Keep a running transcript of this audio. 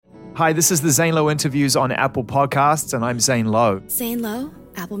Hi, this is the Zane Lowe Interviews on Apple Podcasts, and I'm Zane Lowe. Zane Lowe,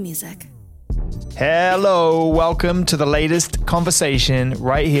 Apple Music. Hello, welcome to the latest conversation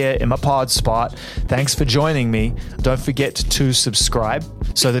right here in my pod spot. Thanks for joining me. Don't forget to subscribe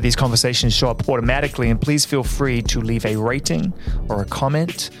so that these conversations show up automatically, and please feel free to leave a rating or a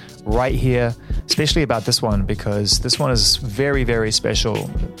comment right here, especially about this one, because this one is very, very special.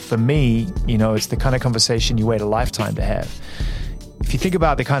 For me, it's the kind of conversation you wait a lifetime to have. If you think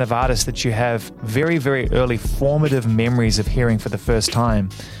about the kind of artists that you have very, very early formative memories of hearing for the first time,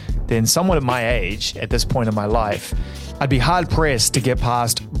 then someone at my age, at this point in my life, I'd be hard-pressed to get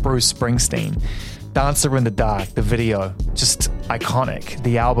past Bruce Springsteen. Dancer in the Dark, the video, just iconic.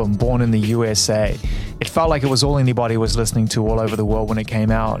 The album, Born in the USA. It felt like it was all anybody was listening to all over the world when it came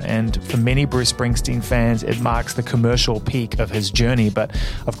out. And for many Bruce Springsteen fans, it marks the commercial peak of his journey. But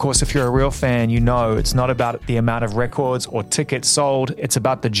of course, if you're a real fan, you know it's not about the amount of records or tickets sold. It's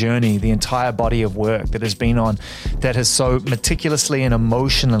about the journey, the entire body of work that has been on, that has so meticulously and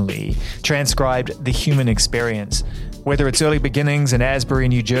emotionally transcribed the human experience. Whether it's early beginnings in Asbury,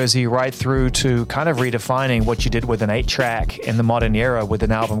 New Jersey, right through to kind of redefining what you did with an 8-track in the modern era with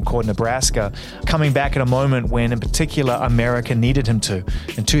an album called Nebraska, coming back at a moment when, in particular, America needed him to,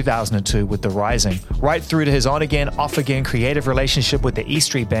 in 2002 with The Rising, right through to his on-again, off-again creative relationship with the E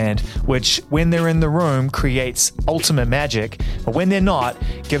Street Band, which, when they're in the room, creates ultimate magic, but when they're not,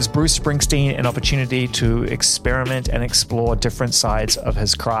 gives Bruce Springsteen an opportunity to experiment and explore different sides of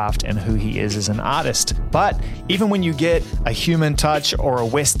his craft and who he is as an artist. But even when you get a human touch or a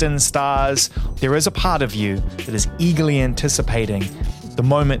Western stars, there is a part of you that is eagerly anticipating the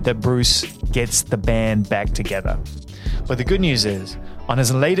moment that Bruce gets the band back together. But the good news is, on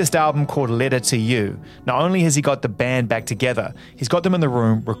his latest album called Letter to You, not only has he got the band back together, he's got them in the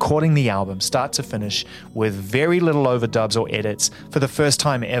room recording the album start to finish with very little overdubs or edits for the first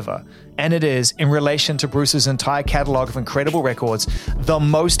time ever. And it is, in relation to Bruce's entire catalog of incredible records, the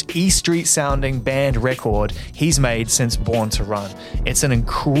most E Street sounding band record he's made since Born to Run. It's an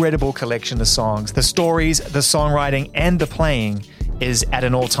incredible collection of songs. The stories, the songwriting, and the playing is at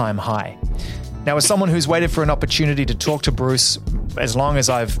an all-time high. Now, as someone who's waited for an opportunity to talk to Bruce as long as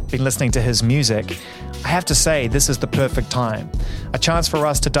I've been listening to his music, I have to say this is the perfect time. A chance for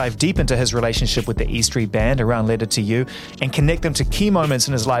us to dive deep into his relationship with the E Street Band around Letter to You and connect them to key moments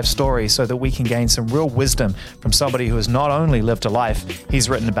in his life story so that we can gain some real wisdom from somebody who has not only lived a life, he's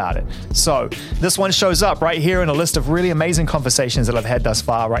written about it. So this one shows up right here in a list of really amazing conversations that I've had thus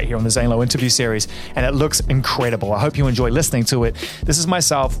far right here on the Zane Lowe Interview Series, and it looks incredible. I hope you enjoy listening to it. This is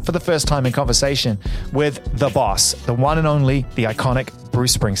myself for the first time in conversation with the boss, the one and only, the iconic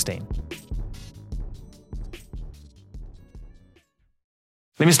Bruce Springsteen.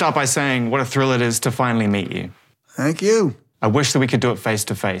 Let me start by saying what a thrill it is to finally meet you. Thank you. I wish that we could do it face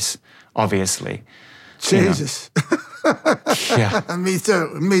to face, obviously. Jesus. Yeah. Me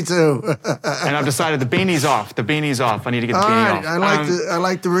too. And I've decided the beanie's off. I need to get the beanie off. I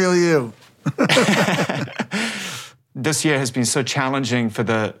like the real you. This year has been so challenging for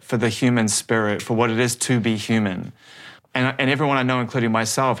the human spirit, for what it is to be human. And everyone I know, including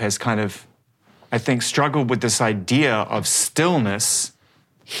myself, has kind of, I think, struggled with this idea of stillness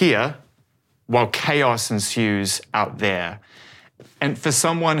here while chaos ensues out there. And for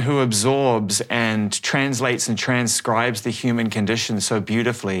someone who absorbs and translates and transcribes the human condition so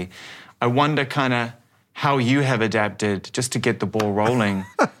beautifully, I wonder kind of how you have adapted just to get the ball rolling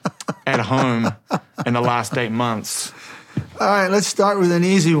at home in the last 8 months. All right, let's start with an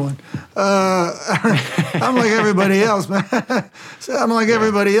easy one. I'm like everybody else, man.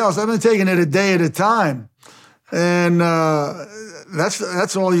 Everybody else. I've been taking it a day at a time. And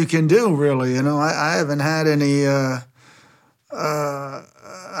that's all you can do, really. I haven't had any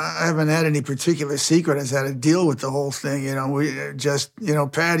particular secret as how to deal with the whole thing. We just,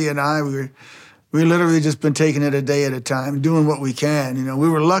 Patty and I, we literally just been taking it a day at a time, doing what we can. We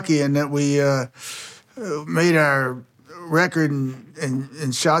were lucky in that we made our record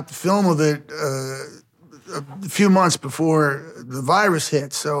and shot the film of it a few months before the virus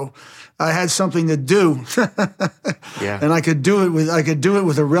hit. So I had something to do, yeah. And I could do it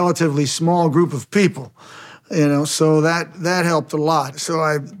with a relatively small group of people, So that helped a lot. So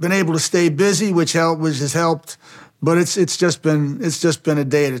I've been able to stay busy, which has helped. But it's just been a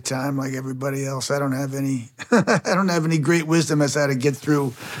day at a time, like everybody else. I don't have any great wisdom as to how to get through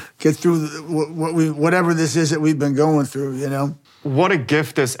whatever this is that we've been going through. What a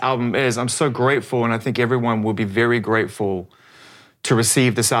gift this album is. I'm so grateful, and I think everyone will be very grateful to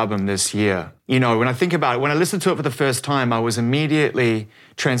receive this album this year. When I think about it, when I listened to it for the first time, I was immediately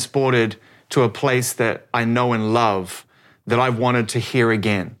transported to a place that I know and love that I wanted to hear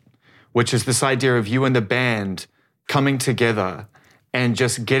again. which is this idea of you and the band coming together and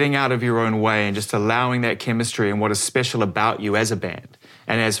just getting out of your own way and just allowing that chemistry and what is special about you as a band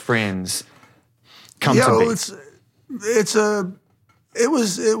and as friends come to be. It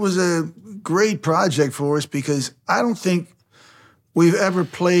was a great project for us because I don't think we've ever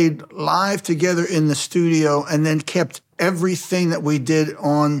played live together in the studio and then kept everything that we did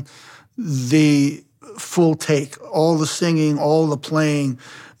on the full take, all the singing, all the playing.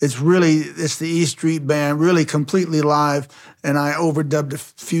 It's the E Street Band, really completely live, and I overdubbed a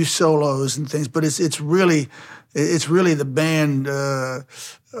few solos and things, but it's really the band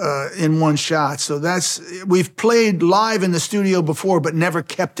in one shot. So we've played live in the studio before, but never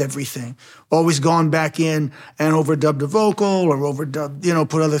kept everything. Always gone back in and overdubbed a vocal or overdubbed,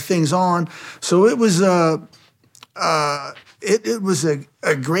 put other things on. So it was it was a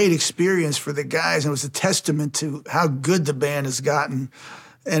great experience for the guys, and it was a testament to how good the band has gotten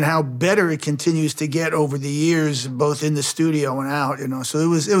and how better it continues to get over the years, both in the studio and out. So it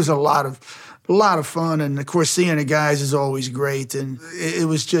was a lot of fun, and of course seeing the guys is always great, and it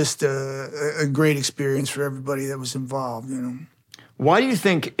was just a great experience for everybody that was involved. Why do you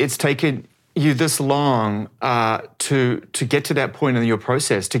think it's taken you this long to get to that point in your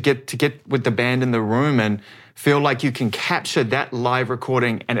process, to get with the band in the room and feel like you can capture that live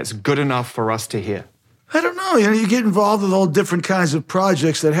recording and it's good enough for us to hear? I don't know. You get involved with all different kinds of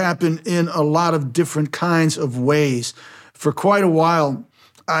projects that happen in a lot of different kinds of ways. For quite a while,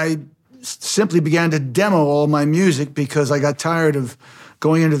 I simply began to demo all my music because I got tired of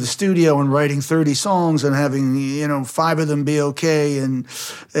going into the studio and writing 30 songs and having, 5 of them be okay. And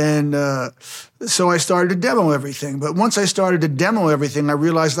so I started to demo everything. But once I started to demo everything, I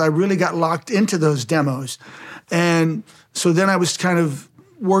realized I really got locked into those demos. And so then I was kind of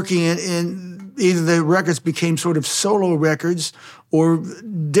working in either the records became sort of solo records or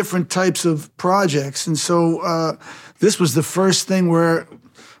different types of projects. And so this was the first thing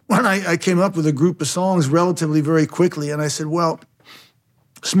when I came up with a group of songs relatively very quickly, and I said, well,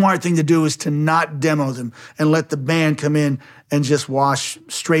 smart thing to do is to not demo them and let the band come in and just wash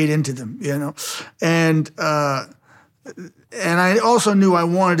straight into them, And I also knew I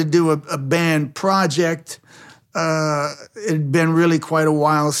wanted to do a band project. It had been really quite a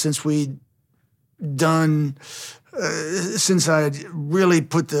while since since I had really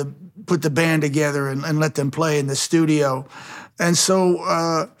put the band together and let them play in the studio. And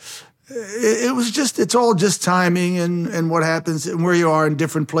so it's all just timing and what happens and where you are in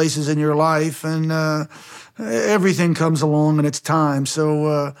different places in your life, and everything comes along in its time.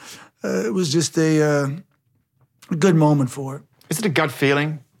 So it was just a good moment for it. Is it a gut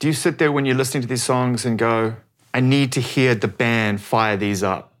feeling? Do you sit there when you're listening to these songs and go, I need to hear the band fire these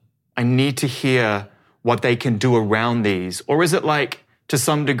up. I need to hear what they can do around these? Or is it like, to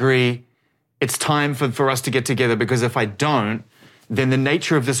some degree, it's time for us to get together because if I don't, then the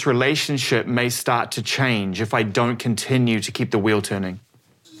nature of this relationship may start to change if I don't continue to keep the wheel turning?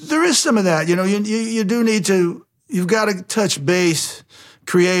 There is some of that. You do need to, you've got to touch base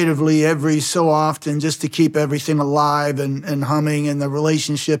creatively every so often just to keep everything alive and humming and the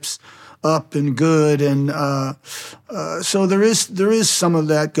relationships up and good, and so there is some of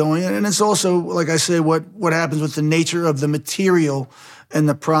that going, and it's also, like I say, what happens with the nature of the material and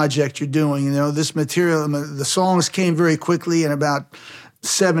the project you're doing. This material, the songs came very quickly in about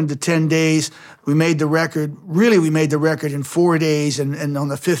 7 to 10 days. We made the record in 4 days, and on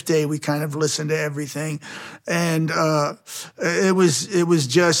the 5th day we kind of listened to everything, and it was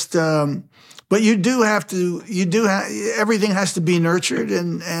just. But everything has to be nurtured,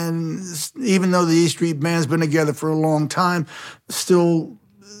 and even though the E Street Band's been together for a long time, it's still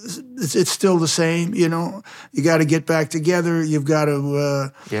the same, You got to get back together, you've got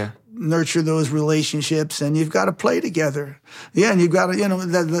to nurture those relationships, and you've got to play together. Yeah, and you've got to,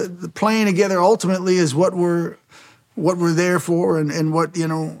 the playing together ultimately is what we're there for, and what,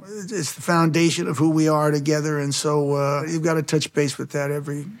 it's the foundation of who we are together. And so you've got to touch base with that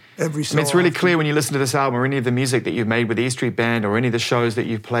every so it's really often. clear when you listen to this album or any of the music that you've made with the E Street Band or any of the shows that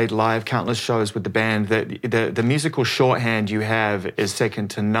you've played live, countless shows with the band, that the musical shorthand you have is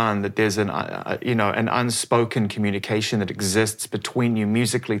second to none, that there's an unspoken communication that exists between you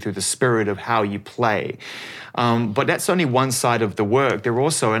musically through the spirit of how you play. But that's only one side of the work. There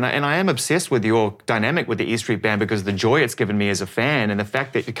also, and I am obsessed with your dynamic with the E Street Band because the joy it's given me as a fan and the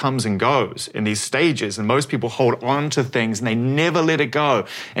fact that it comes and goes in these stages, and most people hold on to things and they never let it go.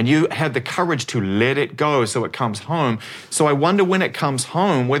 And you have the courage to let it go so it comes home. So I wonder when it comes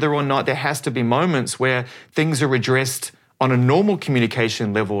home, whether or not there has to be moments where things are addressed on a normal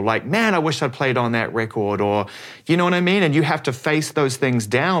communication level, like, man, I wish I'd played on that record, or, you know what I mean? And you have to face those things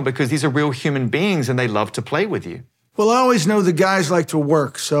down because these are real human beings and they love to play with you. Well, I always know the guys like to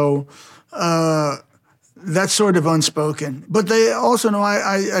work, so that's sort of unspoken. But they also know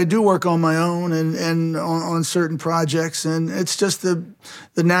I do work on my own and on certain projects, and it's just the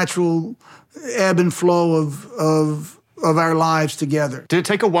natural ebb and flow of our lives together. Did it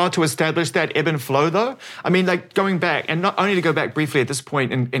take a while to establish that ebb and flow, though? I mean, like, going back, and not only to go back briefly at this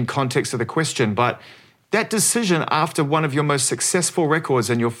point in context of the question, but that decision after one of your most successful records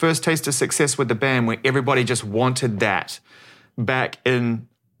and your first taste of success with the band, where everybody just wanted that, back in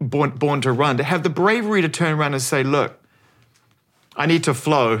Born to Run, to have the bravery to turn around and say, look, I need to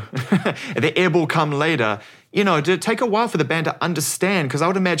flow. The ebb will come later. You know, did it take a while for the band to understand? Because I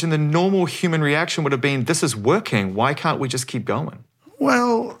would imagine the normal human reaction would have been, this is working. Why can't we just keep going?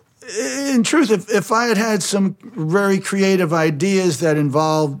 Well, in truth, if I had had some very creative ideas that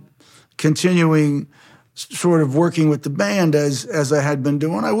involved continuing sort of working with the band as I had been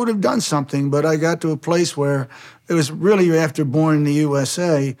doing, I would have done something. But I got to a place where it was really after Born in the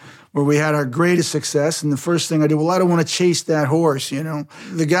USA, where we had our greatest success. And the first thing I did, well, I don't want to chase that horse, you know.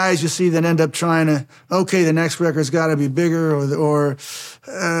 The guys you see that end up trying to, okay, the next record's got to be bigger, or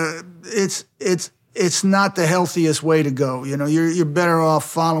it's not the healthiest way to go. You know, you're better off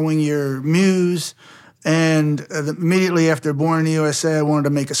following your muse. And immediately after Born in the USA, I wanted to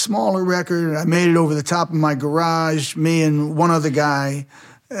make a smaller record. I made it over the top of my garage, me and one other guy.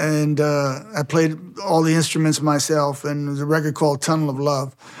 And I played all the instruments myself, and it was a record called Tunnel of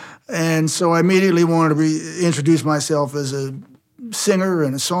Love. And so I immediately wanted to introduce myself as a singer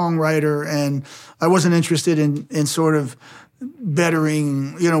and a songwriter, and I wasn't interested in sort of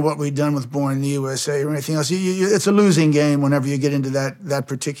bettering, you know, what we'd done with Born in the USA or anything else. It's a losing game whenever you get into that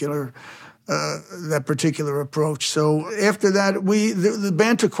particular approach. So after that, the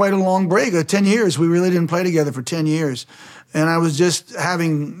band took quite a long break. 10 years. We really didn't play together for 10 years. And I was just I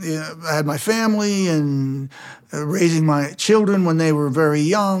had my family and raising my children when they were very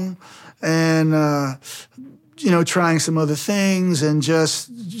young, and trying some other things, and just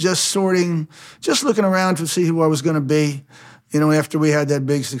looking around to see who I was going to be, you know, after we had that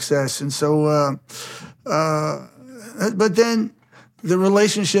big success. And so, but then the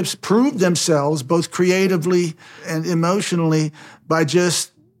relationships proved themselves both creatively and emotionally by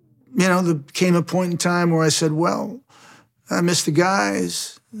just, you know, there came a point in time where I said, well, I miss the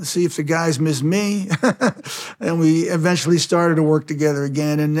guys. Let's see if the guys miss me. And we eventually started to work together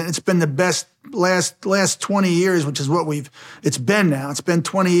again. And it's been the best last 20 years, which is what it's been now. It's been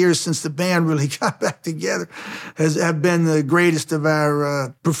 20 years since the band really got back together, have been the greatest of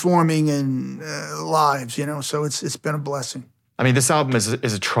our performing and lives, you know. So it's been a blessing. I mean, this album is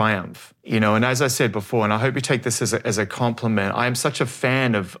a triumph, you know, and as I said before, and I hope you take this as a compliment, I am such a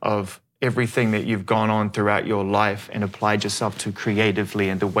fan of everything that you've gone on throughout your life and applied yourself to creatively,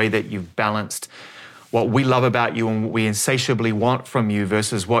 and the way that you've balanced what we love about you and what we insatiably want from you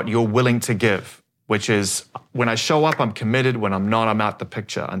versus what you're willing to give, which is, when I show up, I'm committed. When I'm not, I'm out the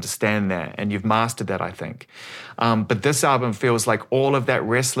picture. Understand that. And you've mastered that, I think. But this album feels like all of that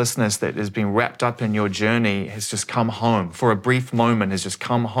restlessness that has been wrapped up in your journey has just come home for a brief moment, has just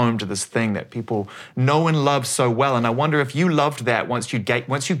come home to this thing that people know and love so well. And I wonder if you loved that once you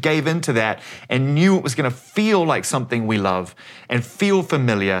gave into that and knew it was going to feel like something we love and feel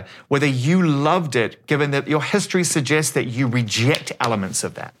familiar, whether you loved it, given that your history suggests that you reject elements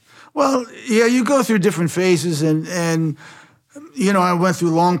of that. Well, yeah, you go through different phases, and you know, I went through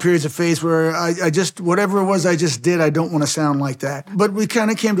long periods of phase where I just, whatever it was I just did, I don't want to sound like that. But we kind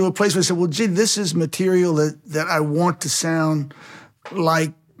of came to a place where I said, well, gee, this is material that I want to sound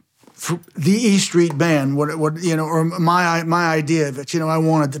like the E Street Band, what you know, or my idea of it. You know, I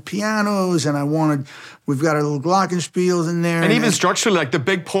wanted the pianos, and we've got our little glockenspiels in there. And even structurally, like the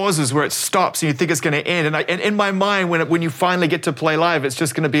big pauses where it stops and you think it's going to end. And in my mind, when you finally get to play live, it's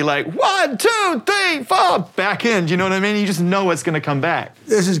just going to be like, 1, 2, 3, 4, back end. You know what I mean? You just know it's going to come back.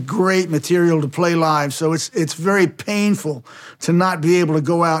 This is great material to play live, so it's very painful to not be able to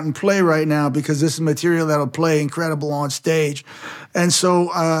go out and play right now, because this is material that'll play incredible on stage. And so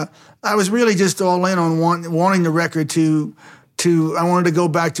I was really just all in on wanting the record to I wanted to go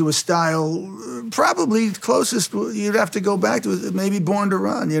back to a style, probably closest you'd have to go back to maybe Born to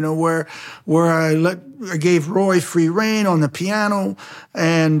Run, you know, where I gave Roy free rein on the piano,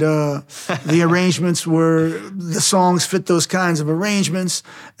 and the arrangements the songs fit those kinds of arrangements.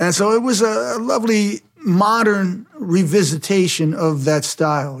 And so it was a lovely modern revisitation of that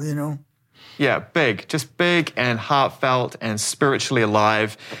style, you know. Yeah, big, just big and heartfelt and spiritually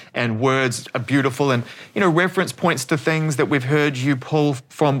alive, and words are beautiful, and, reference points to things that we've heard you pull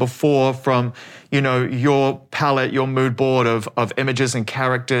from before, from, your palette, your mood board of images and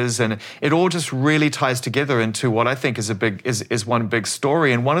characters, and it all just really ties together into what I think is one big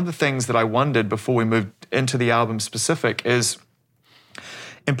story. And one of the things that I wondered before we moved into the album specific is,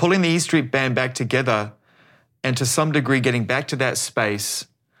 in pulling the E Street Band back together, and to some degree getting back to that space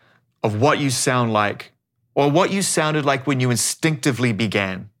of what you sound like, or what you sounded like when you instinctively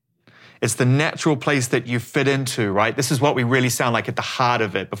began. It's the natural place that you fit into, right? This is what we really sound like at the heart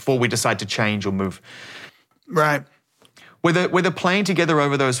of it before we decide to change or move. Right. Whether playing together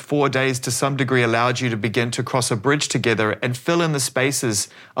over those 4 days to some degree allowed you to begin to cross a bridge together and fill in the spaces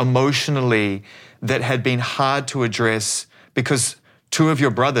emotionally that had been hard to address because two of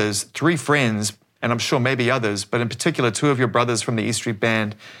your brothers, three friends, and I'm sure maybe others, but in particular two of your brothers from the E Street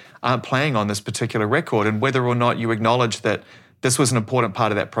Band aren't playing on this particular record, and whether or not you acknowledge that this was an important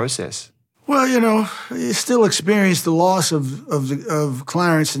part of that process. Well, you still experience the loss of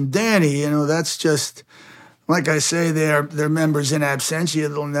Clarence and Danny. That's just, like I say, they're members in absentia.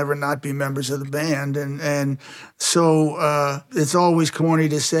 They'll never not be members of the band, and so it's always corny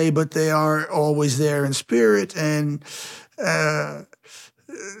to say, but they are always there in spirit, and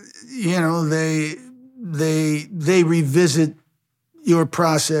they revisit your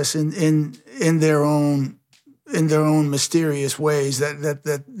process in their own mysterious ways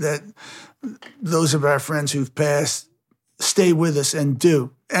that those of our friends who've passed stay with us and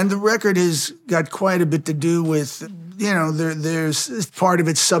do. And the record has got quite a bit to do with, there's part of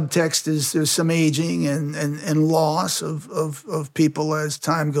its subtext is there's some aging and loss of people as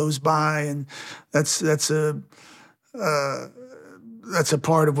time goes by, and that's a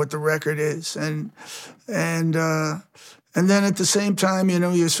part of what the record is, and then at the same time,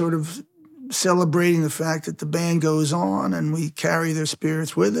 you're sort of celebrating the fact that the band goes on and we carry their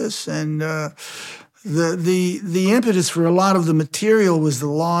spirits with us. And the impetus for a lot of the material was the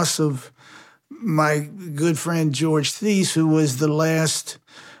loss of my good friend George Thies, who was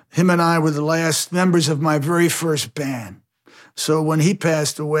him and I were the last members of my very first band. So when he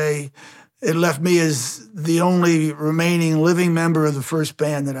passed away, it left me as the only remaining living member of the first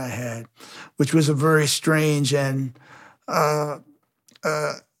band that I had, which was a very strange and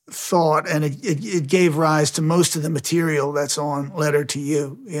thought, and it gave rise to most of the material that's on Letter to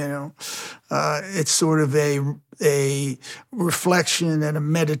You. It's sort of a reflection and a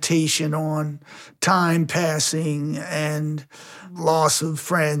meditation on time passing and loss of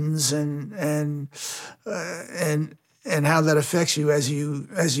friends and how that affects you as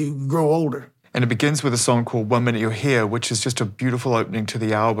you grow older. And it begins with a song called 1 Minute You're Here, which is just a beautiful opening to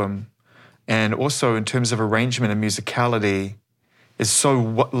the album. And also in terms of arrangement and musicality, is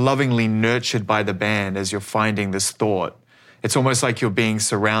so lovingly nurtured by the band as you're finding this thought. It's almost like you're being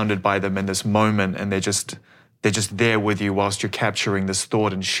surrounded by them in this moment, and they're just there with you whilst you're capturing this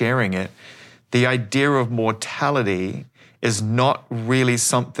thought and sharing it. The idea of mortality is not really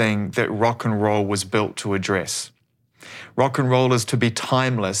something that rock and roll was built to address. Rock and roll is to be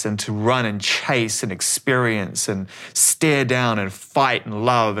timeless and to run and chase and experience and stare down and fight and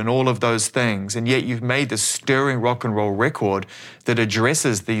love and all of those things. And yet you've made this stirring rock and roll record that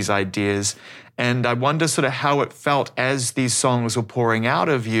addresses these ideas. And I wonder sort of how it felt as these songs were pouring out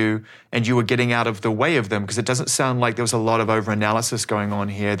of you and you were getting out of the way of them, because it doesn't sound like there was a lot of over-analysis going on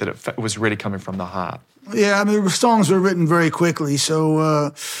here, that it was really coming from the heart. Yeah, the songs were written very quickly,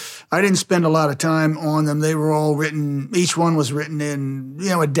 so I didn't spend a lot of time on them. They were all written, each one was written in,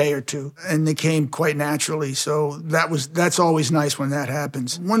 a day or two, and they came quite naturally. So that's always nice when that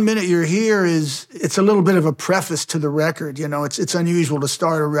happens. 1 Minute You're Here it's a little bit of a preface to the record. It's unusual to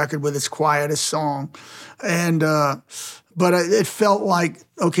start a record with its quietest song. And, but it felt like,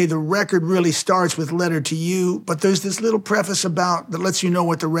 okay, the record really starts with Letter to You, but there's this little preface that lets you know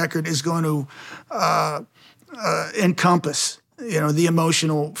what the record is going to encompass. The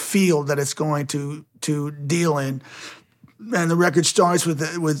emotional field that it's going to deal in. And the record starts with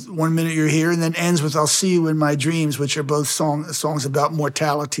 1 Minute You're Here, and then ends with I'll See You in My Dreams, which are both songs about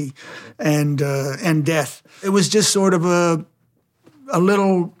mortality and death. It was just sort of a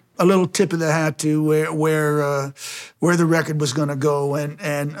little tip of the hat to where the record was going to go,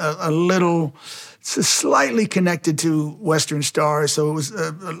 and a little slightly connected to Western Stars. So it was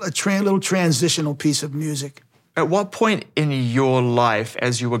a little transitional piece of music. At what point in your life,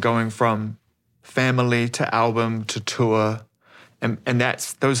 as you were going from family to album to tour, and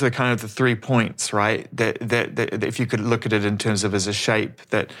those are kind of the 3 points, right? That if you could look at it in terms of as a shape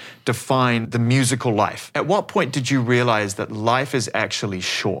that define the musical life. At what point did you realize that life is actually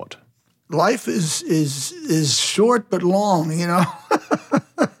short? life is short but long, you know.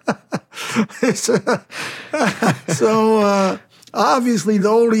 So obviously, the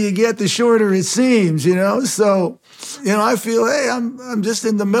older you get, the shorter it seems, you know. So, you know, I feel, hey, I'm just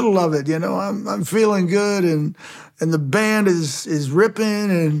in the middle of it, you know. I'm feeling good, and the band is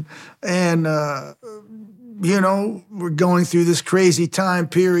ripping, and you know, we're going through this crazy time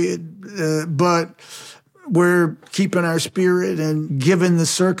period, but we're keeping our spirit, and given the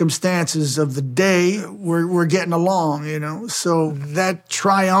circumstances of the day, we're getting along, you know. So that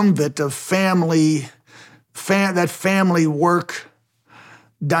triumvirate of family work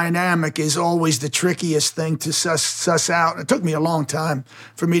dynamic is always the trickiest thing to suss out. It took me a long time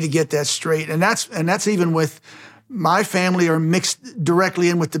for me to get that straight, and that's even with my family are mixed directly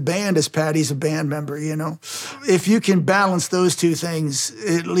in with the band, as Patty's a band member, you know. If you can balance those two things,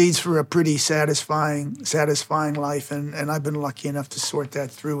 it leads for a pretty satisfying life, and I've been lucky enough to sort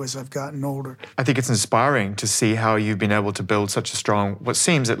that through as I've gotten older. I think it's inspiring to see how you've been able to build such a strong, what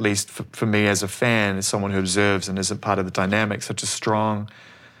seems at least for me as a fan, as someone who observes and is a part of the dynamic, such a strong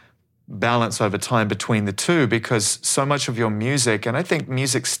balance over time between the two, because so much of your music, and I think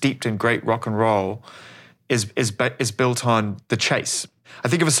music steeped in great rock and roll, is built on the chase. I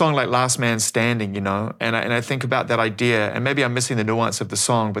think of a song like Last Man Standing, you know, and I think about that idea, and maybe I'm missing the nuance of the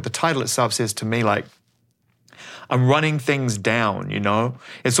song, but the title itself says to me, like, I'm running things down, you know?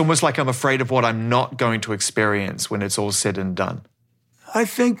 It's almost like I'm afraid of what I'm not going to experience when it's all said and done. I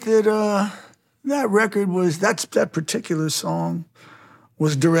think that that record that particular song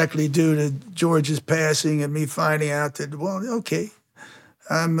was directly due to George's passing and me finding out that, well, okay,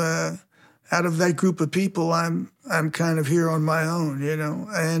 I'm out of that group of people, I'm kind of here on my own, you know.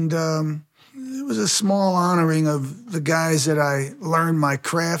 And it was a small honoring of the guys that I learned my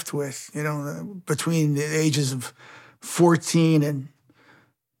craft with, you know, between the ages of 14 and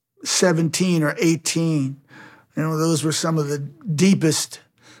 17 or 18. You know, those were some of the deepest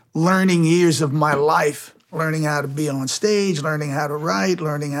learning years of my life. Learning how to be on stage, learning how to write,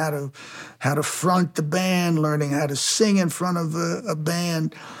 learning how to front the band, learning how to sing in front of a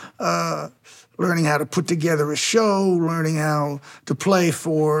band, learning how to put together a show, learning how to play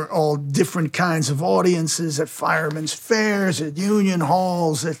for all different kinds of audiences at firemen's fairs, at union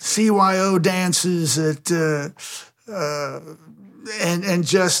halls, at CYO dances, and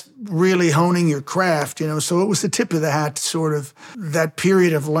just really honing your craft, you know. So it was the tip of the hat, sort of that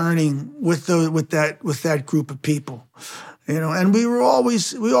period of learning with that group of people, you know. And we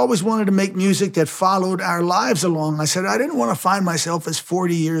always wanted to make music that followed our lives along. I said I didn't want to find myself as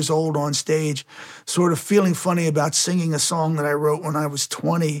 40 years old on stage, sort of feeling funny about singing a song that I wrote when I was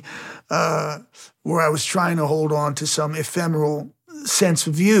 20, where I was trying to hold on to some ephemeral sense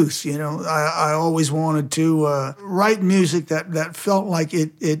of youth, you know. I always wanted to write music that felt like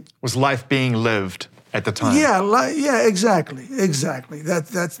it was life being lived at the time. Yeah, exactly.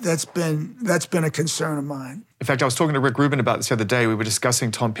 That's been a concern of mine. In fact, I was talking to Rick Rubin about this the other day. We were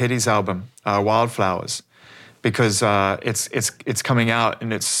discussing Tom Petty's album, Wildflowers, because it's coming out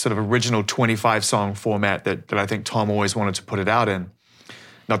in its sort of original 25-song format that I think Tom always wanted to put it out in.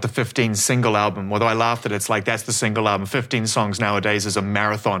 Not the 15 single album, although I laughed at it. It's like, that's the single album. 15 songs nowadays is a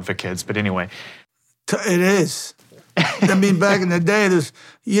marathon for kids, but anyway. It is. I mean, back in the day,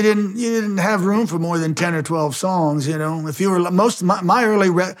 you didn't have room for more than 10 or 12 songs, you know. If you were my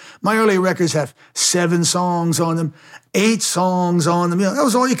early records have 7 songs on them, 8 songs on them. You know, that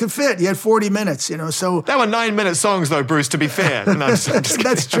was all you could fit. You had 40 minutes, you know. So that were 9-minute songs, though, Bruce. To be fair, no,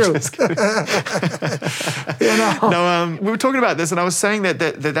 that's true. You know. No, we were talking about this, and I was saying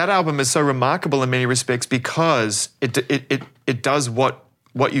that album is so remarkable in many respects because it does what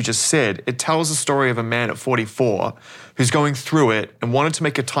you just said. It tells the story of a man at 44 who's going through it and wanted to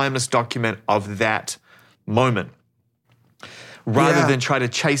make a timeless document of that moment rather than try to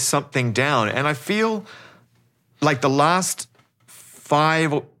chase something down. And I feel like the last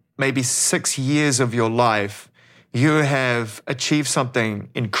 5, maybe 6 years of your life, you have achieved something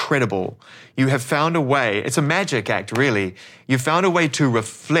incredible. You have found a way, it's a magic act, really. You found a way to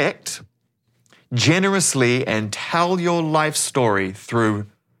reflect generously and tell your life story through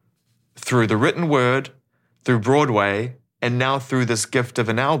the written word, through Broadway, and now through this gift of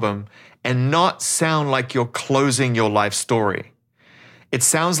an album, and not sound like you're closing your life story. It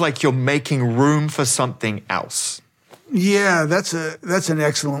sounds like you're making room for something else. Yeah, that's an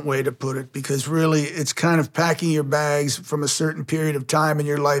excellent way to put it, because really it's kind of packing your bags from a certain period of time in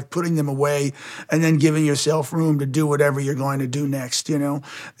your life, putting them away, and then giving yourself room to do whatever you're going to do next, you know.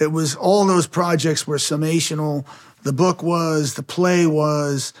 It was all those projects were summational. The book was, the play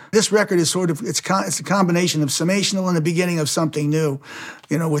was. This record is sort of, it's a combination of summational and the beginning of something new,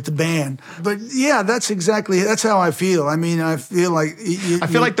 you know, with the band. But yeah, that's how I feel. I mean, I feel like...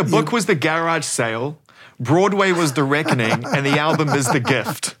 the book was the garage sale, Broadway was the reckoning, and the album is the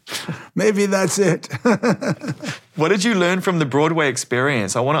gift. Maybe that's it. What did you learn from the Broadway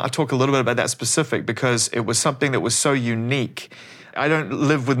experience? I want to talk a little bit about that specific, because it was something that was so unique. I don't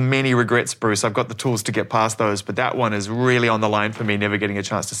live with many regrets, Bruce. I've got the tools to get past those, but that one is really on the line for me, never getting a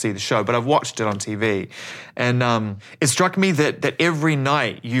chance to see the show. But I've watched it on TV. And it struck me that every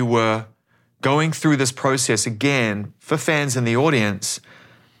night you were going through this process again for fans in the audience.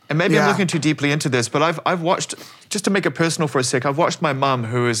 And maybe I'm looking too deeply into this, but I've watched, just to make it personal for a sec, I've watched my mum,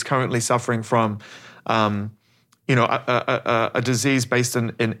 who is currently suffering from, a disease based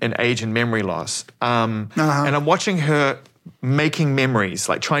in age and memory loss. And I'm watching her making memories,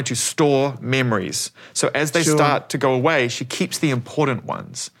 like trying to store memories. So as they start to go away, she keeps the important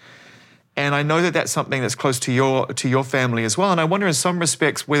ones. And I know that that's something that's close to your family as well. And I wonder in some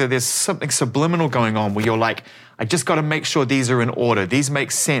respects whether there's something subliminal going on where you're like, I just got to make sure these are in order. These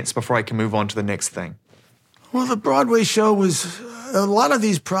make sense before I can move on to the next thing. Well, the Broadway show was, a lot of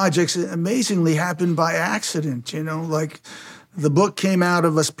these projects amazingly happened by accident, you know, like the book came out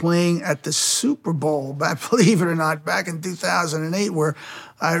of us playing at the Super Bowl, believe it or not, back in 2008, where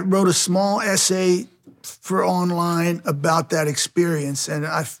I wrote a small essay for online about that experience. And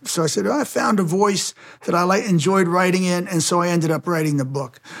so I said, I found a voice that I enjoyed writing in, and so I ended up writing the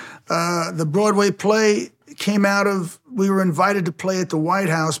book. The Broadway play came out of, we were invited to play at the White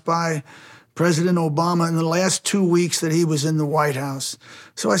House by President Obama in the last 2 weeks that he was in the White House.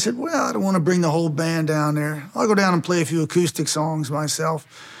 So I said, well, I don't want to bring the whole band down there. I'll go down and play a few acoustic songs myself.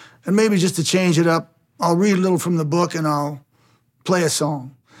 And maybe just to change it up, I'll read a little from the book and I'll play a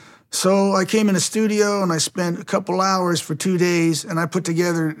song. So I came in the studio and I spent a couple hours for 2 days, and I put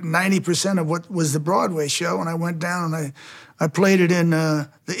together 90% of what was the Broadway show. And I went down and I played it in the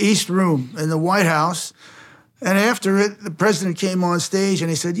East Room in the White House. And after it, the president came on stage and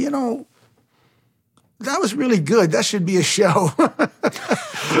he said, you know, that was really good. That should be a show.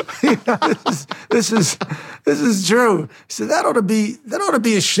 You know, this is true. He said that ought to be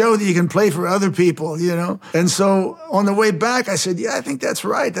a show that you can play for other people, you know. And so on the way back, I said, yeah, I think that's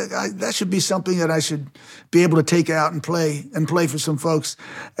right. That should be something that I should be able to take out and play for some folks.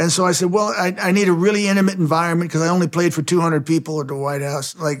 And so I said, well, I need a really intimate environment, because I only played for 200 people at the White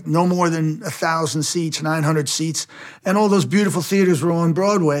House, like no more than 1,000 seats, 900 seats, and all those beautiful theaters were on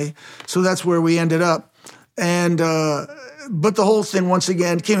Broadway. So that's where we ended up. And but the whole thing, once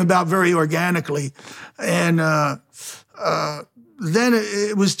again, came about very organically. And then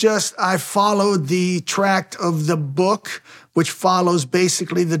it was just, I followed the tract of the book, which follows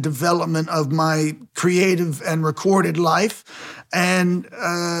basically the development of my creative and recorded life. And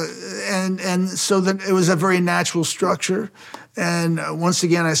so that it was a very natural structure. And once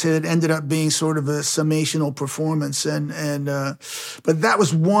again, I said it ended up being sort of a summational performance. But that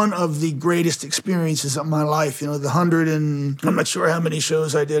was one of the greatest experiences of my life. You know, I'm not sure how many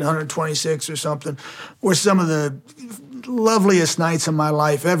shows I did, 126 or something, were some of the loveliest nights of my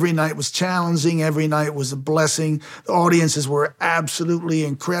life. Every night was challenging. Every night was a blessing. The audiences were absolutely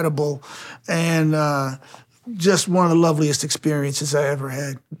incredible. And just one of the loveliest experiences I ever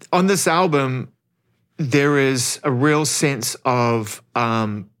had. On this album, there is a real sense of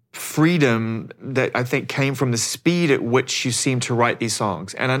freedom that I think came from the speed at which you seem to write these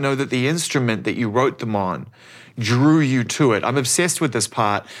songs. And I know that the instrument that you wrote them on drew you to it. I'm obsessed with this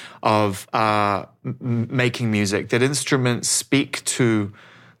part of making music, that instruments speak to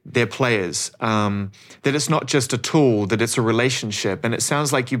their players, that it's not just a tool, that it's a relationship. And it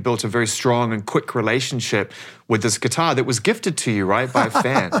sounds like you built a very strong and quick relationship with this guitar that was gifted to you, right, by a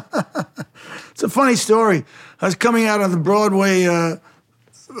fan. It's a funny story. I was coming out of the Broadway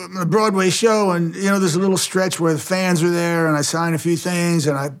show, and, you know, there's a little stretch where the fans are there, and I sign a few things,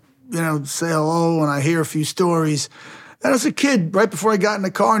 and I, you know, say hello, and I hear a few stories. And as a kid, right before I got in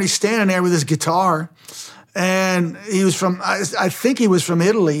the car, and he's standing there with his guitar, and he was from, I think he was from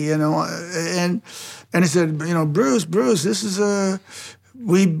Italy, you know, and he said, you know, Bruce, this is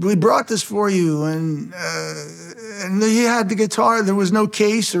we brought this for you, and he had the guitar. There was no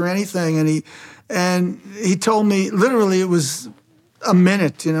case or anything, and he told me, literally, it was a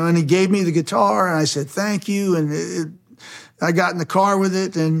minute, you know, and he gave me the guitar, and I said thank you, and I got in the car with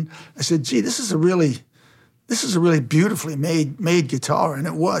it, and I said, gee, this is a really this is a really beautifully made guitar, and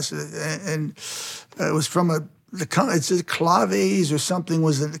it was, and it was from it's a Claves or something.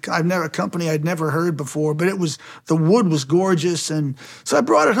 A company I'd never heard before, but the wood was gorgeous, and so I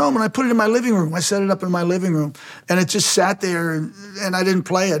brought it home and I put it in my living room. I set it up in my living room, and it just sat there, and I didn't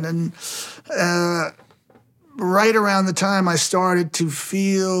play it. And right around the time I started to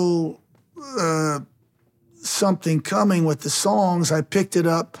feel something coming with the songs, I picked it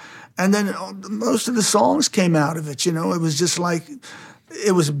up, and then most of the songs came out of it. It was just like,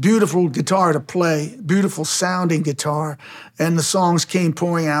 it was a beautiful guitar to play, beautiful sounding guitar, and the songs came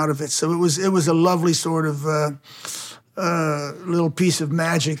pouring out of it. So it was a lovely sort of little piece of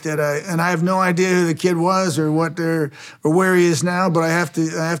magic and I have no idea who the kid was or where he is now, but I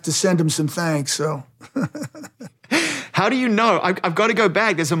have to send him some thanks. So. How do you know? I've got to go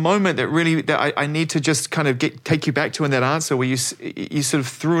back. There's a moment that I need to just kind of take you back to in that answer where you sort of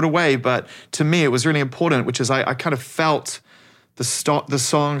threw it away, but to me it was really important, which is I kind of felt the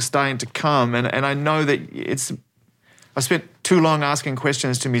song starting to come, and I know that I spent too long asking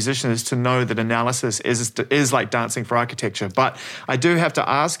questions to musicians to know that analysis is like dancing for architecture. But I do have to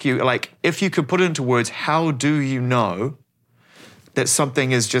ask you, like, if you could put it into words, how do you know that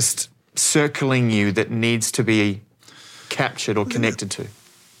something is just circling you that needs to be captured or connected to?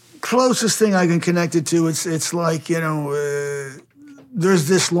 Closest thing I can connect it to, it's like, there's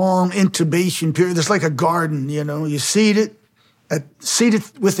this long intubation period. There's like a garden, you seed it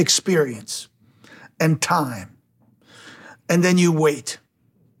with experience and time. And then you wait,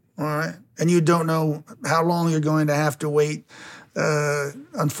 all right? And you don't know how long you're going to have to wait.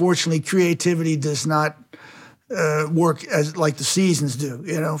 Unfortunately, creativity does not work as like the seasons do.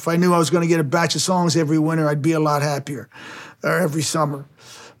 If I knew I was going to get a batch of songs every winter, I'd be a lot happier, or every summer.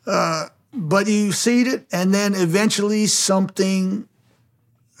 But you seed it, and then eventually something,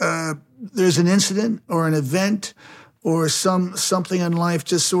 there's an incident or an event or something in life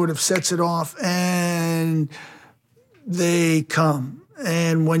just sort of sets it off, and they come.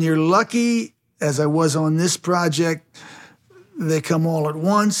 And when you're lucky, as I was on this project, they come all at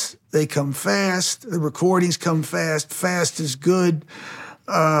once. They come fast. The recordings come fast. Fast is good.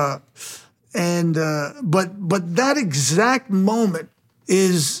 But that exact moment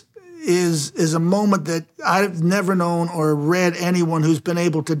is a moment that I've never known or read anyone who's been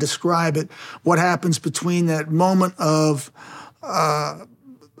able to describe it. What happens between that moment of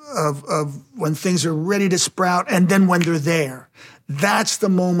when things are ready to sprout and then when they're there. That's the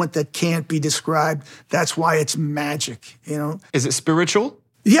moment that can't be described. That's why it's magic, Is it spiritual?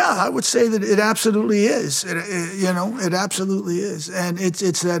 Yeah, I would say that it absolutely is. It absolutely is. And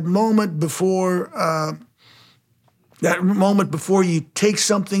it's that moment before you take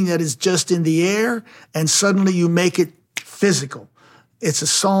something that is just in the air and suddenly you make it physical. It's a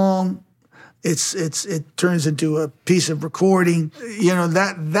song. It turns into a piece of recording.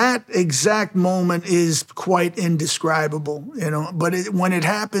 That exact moment is quite indescribable. But when it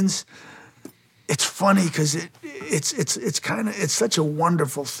happens, it's funny because it's such a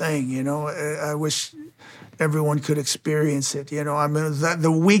wonderful thing. I wish everyone could experience it.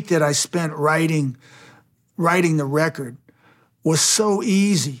 The week that I spent writing the record was so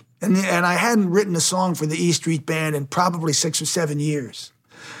easy, and I hadn't written a song for the E Street Band in probably 6 or 7 years.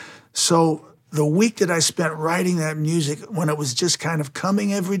 So the week that I spent writing that music, when it was just kind of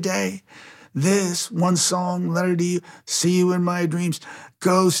coming every day, this one song, Letter to You, See You in My Dreams,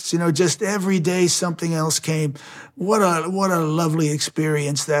 Ghosts, just every day something else came. What a lovely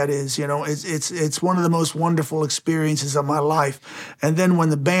experience that is. It's one of the most wonderful experiences of my life. And then when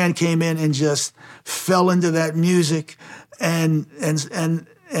the band came in and just fell into that music, and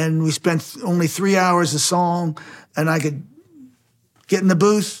we spent only 3 hours a song, and I could get in the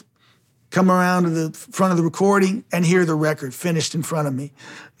booth, come around to the front of the recording and hear the record finished in front of me.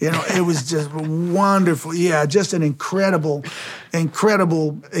 It was just wonderful. Yeah, just an incredible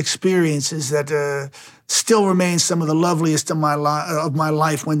experiences that still remain some of the loveliest of my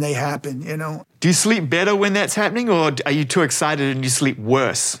life when they happen, Do you sleep better when that's happening, or are you too excited and you sleep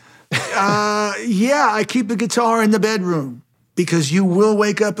worse? Yeah, I keep the guitar in the bedroom because you will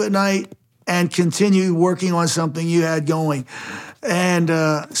wake up at night and continue working on something you had going. And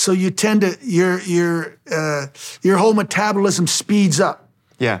so you tend to your whole metabolism speeds up.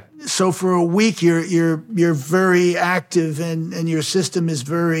 Yeah. So for a week you're very active and your system is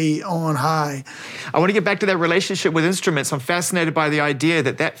very on high. I want to get back to that relationship with instruments. I'm fascinated by the idea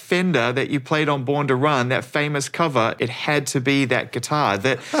that Fender that you played on Born to Run, that famous cover, it had to be that guitar.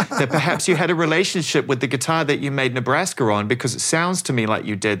 That perhaps you had a relationship with the guitar that you made Nebraska on, because it sounds to me like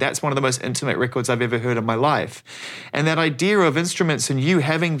you did. That's one of the most intimate records I've ever heard in my life. And that idea of instruments and you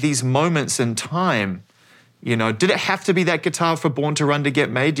having these moments in time You know, did it have to be that guitar for Born to Run to get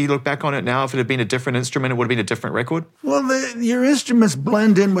made? Do you look back on it now? If it had been a different instrument, it would have been a different record? Well, your instruments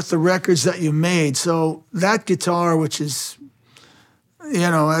blend in with the records that you made. So that guitar, which is, you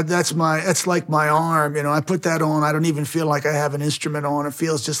know, that's like my arm. You know, I put that on. I don't even feel like I have an instrument on. It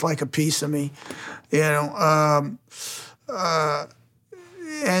feels just like a piece of me, you know.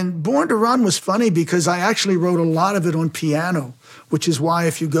 And Born to Run was funny because I actually wrote a lot of it on piano, which is why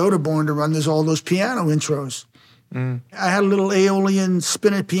if you go to Born to Run, there's all those piano intros. I had a little Aeolian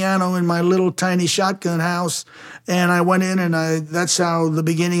spinet piano in my little tiny shotgun house, and I went in and that's how the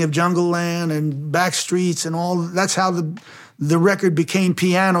beginning of Jungle Land and Backstreets and all, that's how the record became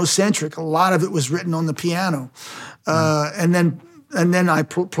piano-centric. A lot of it was written on the piano. And then I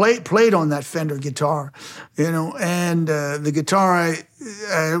played on that Fender guitar, you know, and the guitar I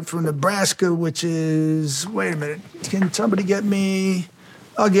from Nebraska, which is, wait a minute, can somebody get me?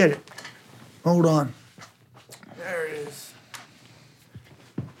 I'll get it. Hold on. There it is.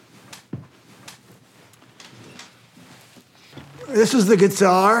 This is the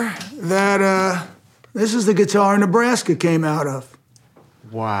guitar that Nebraska came out of.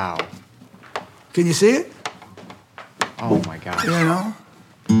 Wow. Can you see it? Oh my God. You know?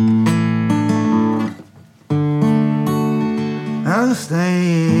 I was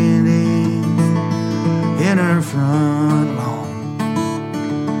standing in her front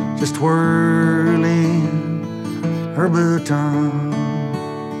lawn, just twirling her baton.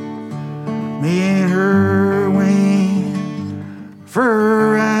 Me and her waiting for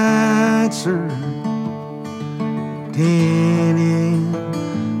her answer.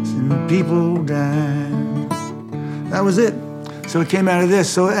 Tennis and people dance. That was it. So it came out of this.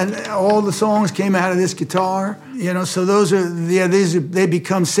 So, and all the songs came out of this guitar. You know, so they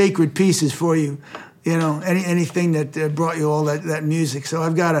become sacred pieces for you. You know, anything that brought you all that music. So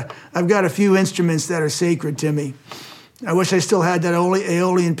I've got a few instruments that are sacred to me. I wish I still had that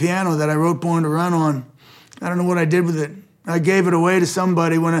Aeolian piano that I wrote Born to Run on. I don't know what I did with it. I gave it away to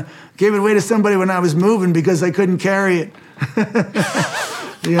somebody when I was moving because I couldn't carry it.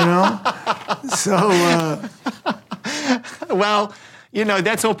 You know, so. Well, you know,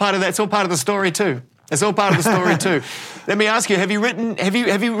 that's all part of the story too. It's all part of the story too. Let me ask you: Have you written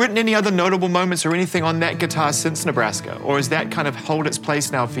any other notable moments or anything on that guitar since Nebraska, or is that kind of hold its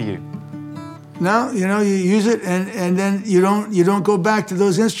place now for you? No, you know, you use it and then you don't go back to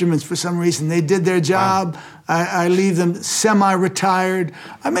those instruments for some reason. They did their job. Wow. I leave them semi-retired.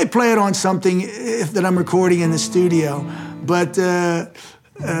 I may play it on something that I'm recording in the studio, but no,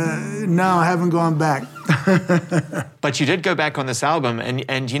 I haven't gone back. But you did go back on this album,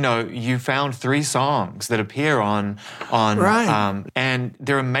 and you know, you found 3 songs that appear on right. And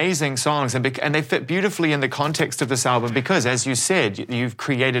they're amazing songs, and they fit beautifully in the context of this album because, as you said, you've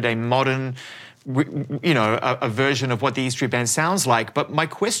created a modern, you know, a version of what the E Street Band sounds like. But my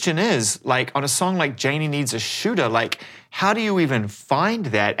question is, like, on a song like Janie Needs a Shooter, like, how do you even find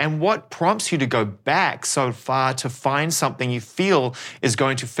that? And what prompts you to go back so far to find something you feel is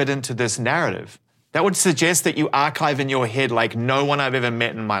going to fit into this narrative? That would suggest that you archive in your head like no one I've ever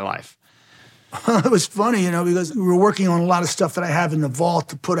met in my life. It was funny, you know, because we were working on a lot of stuff that I have in the vault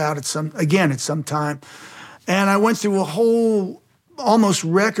to put out at some time. And I went through a whole almost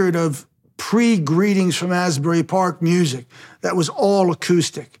record of pre-Greetings from Asbury Park music that was all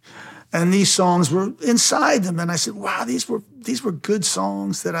acoustic. And these songs were inside them. And I said, wow, these were good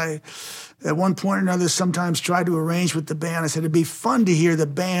songs that I, at one point or another, sometimes tried to arrange with the band. I said, it'd be fun to hear the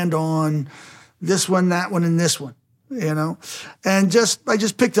band on this one, that one, and this one, you know? And I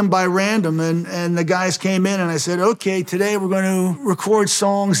just picked them by random, and the guys came in, and I said, okay, today we're going to record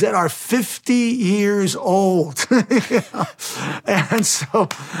songs that are 50 years old, you know?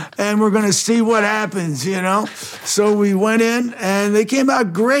 And we're going to see what happens, you know? So we went in, and they came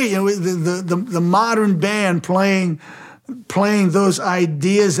out great. You know, the modern band playing those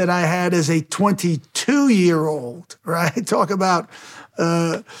ideas that I had as a 22-year-old, right? Talk about...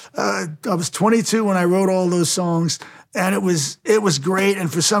 I was 22 when I wrote all those songs, and it was great.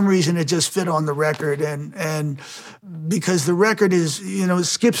 And for some reason, it just fit on the record. And because the record is, you know, it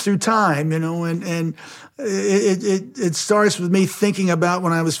skips through time, you know, and it starts with me thinking about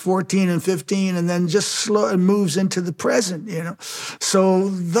when I was 14 and 15, and then just slow and moves into the present, you know. So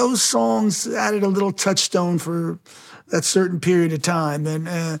those songs added a little touchstone for that certain period of time,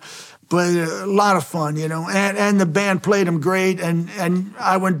 but a lot of fun, you know, and the band played them great, and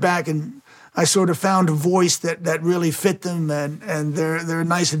I went back and I sort of found a voice that really fit them, and they're a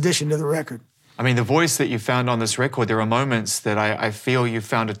nice addition to the record. I mean, the voice that you found on this record, there are moments that I feel you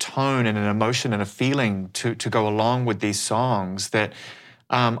found a tone and an emotion and a feeling to go along with these songs that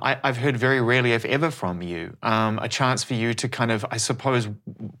I've heard very rarely, if ever, from you. A chance for you to kind of, I suppose,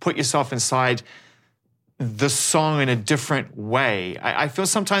 put yourself inside the song in a different way. I feel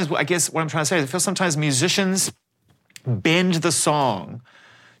sometimes, I guess what I'm trying to say is I feel sometimes musicians bend the song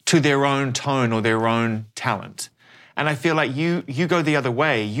to their own tone or their own talent. And I feel like you go the other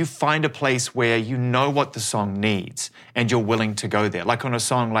way. You find a place where you know what the song needs and you're willing to go there. Like on a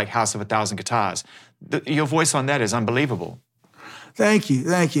song like House of a Thousand Guitars. Your voice on that is unbelievable. Thank you.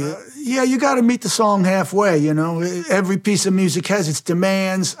 Yeah, you got to meet the song halfway, you know. Every piece of music has its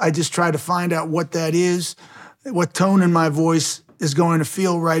demands. I just try to find out what that is, what tone in my voice is going to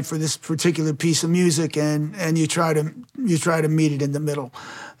feel right for this particular piece of music, and you try to meet it in the middle.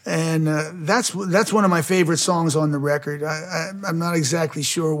 And that's one of my favorite songs on the record. I'm not exactly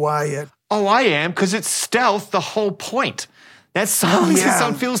sure why yet. Oh, I am, because it's stealth, the whole point. That song, yeah. That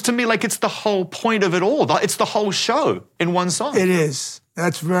song feels to me like it's the whole point of it all. It's the whole show in one song. It is.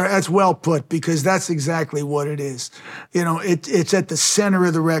 That's well put, because that's exactly what it is. You know, it's at the center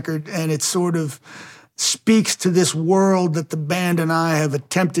of the record, and it sort of speaks to this world that the band and I have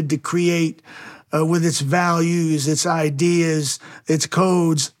attempted to create with its values, its ideas, its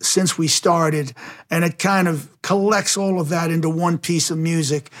codes since we started. And it kind of collects all of that into one piece of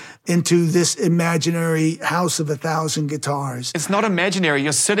music, into this imaginary House of a Thousand Guitars. It's not imaginary.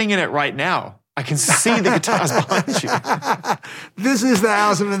 You're sitting in it right now. I can see the guitars behind you. This is the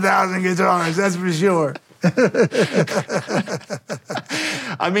House of a Thousand Guitars, that's for sure.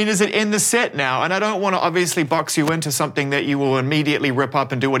 I mean, is it in the set now? And I don't want to obviously box you into something that you will immediately rip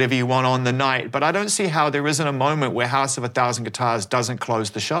up and do whatever you want on the night, but I don't see how there isn't a moment where House of a Thousand Guitars doesn't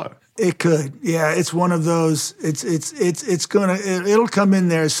close the show. It could, yeah. It's one of those. It'll come in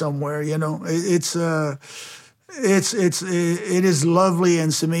there somewhere. You know, it is lovely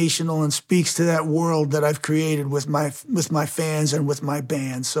and summational and speaks to that world that I've created with my fans and with my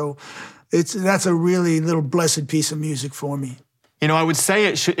band. So that's a really little blessed piece of music for me. You know, I would say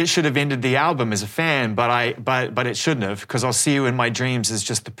it should have ended the album as a fan, but it shouldn't have, because I'll See You in My Dreams is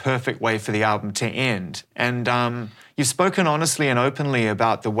just the perfect way for the album to end. And you've spoken honestly and openly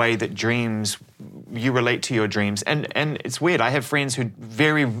about the way that you relate to your dreams. And it's weird. I have friends who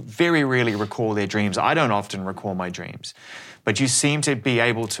very, very rarely recall their dreams. I don't often recall my dreams, but you seem to be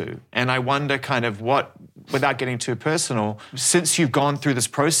able to. And I wonder kind of without getting too personal, since you've gone through this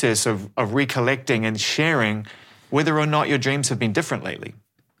process of recollecting and sharing, whether or not your dreams have been different lately.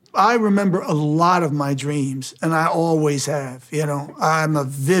 I remember a lot of my dreams, and I always have. You know, I'm a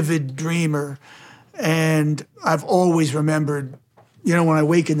vivid dreamer, and I've always remembered, you know, when I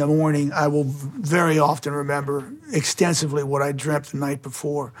wake in the morning, I will very often remember extensively what I dreamt the night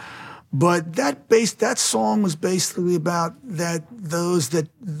before. But that song was basically about that those that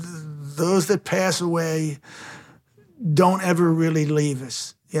pass away don't ever really leave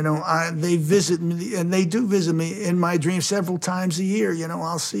us. You know, they visit me, and they do visit me in my dreams several times a year. You know,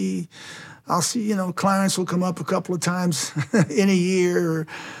 I'll see, you know, Clarence will come up a couple of times in a year. Or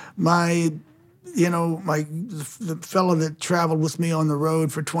the fellow that traveled with me on the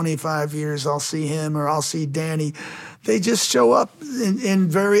road for 25 years, I'll see him, or I'll see Danny. They just show up in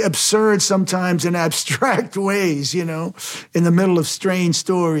very absurd, sometimes in abstract ways, you know, in the middle of strange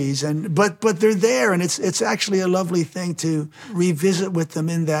stories. But they're there, and it's actually a lovely thing to revisit with them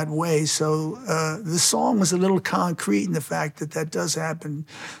in that way. So the song was a little concrete in the fact that does happen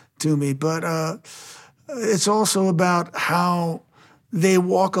to me. But it's also about how they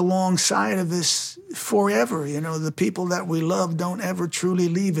walk alongside of us forever. You know, the people that we love don't ever truly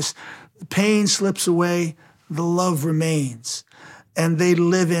leave us. The pain slips away, the love remains. And they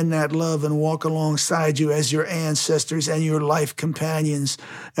live in that love and walk alongside you as your ancestors and your life companions,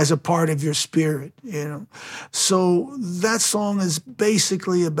 as a part of your spirit, you know. So that song is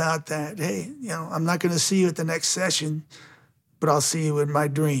basically about that. Hey, you know, I'm not going to see you at the next session, but I'll see you in my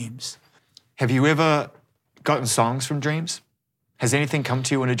dreams. Have you ever gotten songs from dreams? Has anything come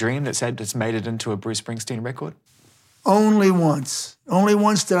to you in a dream that's made it into a Bruce Springsteen record? Only once. Only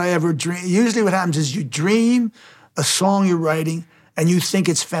once did I ever dream. Usually what happens is you dream a song you're writing and you think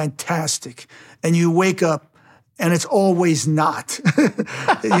it's fantastic. And you wake up and it's always not.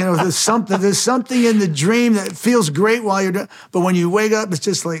 You know, there's something in the dream that feels great while you're doing, but when you wake up, it's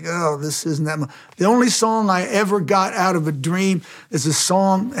just like, oh, this isn't that much. The only song I ever got out of a dream is a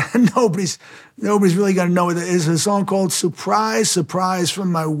song, and nobody's really going to know what it is. It's a song called Surprise, Surprise,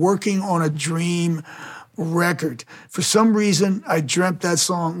 from my Working on a Dream record. For some reason, I dreamt that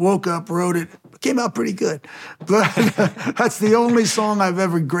song, woke up, wrote it, came out pretty good. But that's the only song I've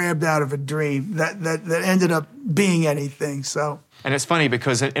ever grabbed out of a dream that ended up being anything. So. And it's funny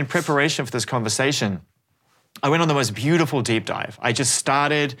because in preparation for this conversation, I went on the most beautiful deep dive. I just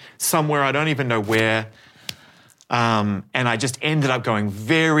started somewhere, I don't even know where, and I just ended up going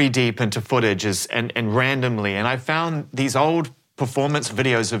very deep into footage and randomly. And I found these old performance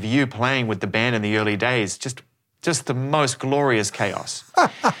videos of you playing with the band in the early days, just the most glorious chaos.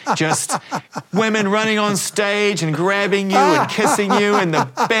 Just women running on stage and grabbing you and kissing you, and the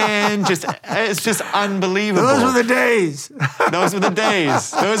band, it's just unbelievable. Those were the days. Those were the days.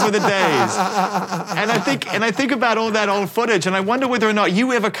 Those were the days. And I think about all that old footage, and I wonder whether or not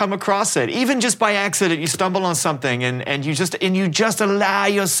you ever come across it. Even just by accident, you stumble on something and you just allow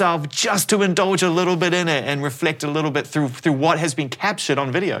yourself just to indulge a little bit in it and reflect a little bit through what has been captured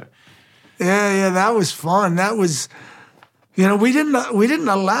on video. Yeah, that was fun. That was, we didn't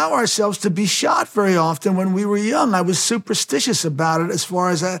allow ourselves to be shot very often when we were young. I was superstitious about it as far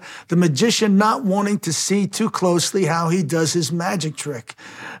as the magician not wanting to see too closely how he does his magic trick.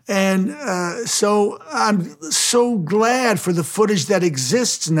 And so I'm so glad for the footage that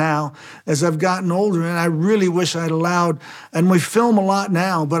exists now as I've gotten older. And I really wish I'd allowed, and we film a lot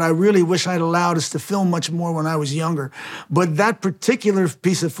now, but I really wish I'd allowed us to film much more when I was younger. But that particular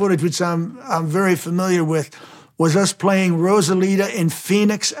piece of footage, which I'm very familiar with, was us playing Rosalita in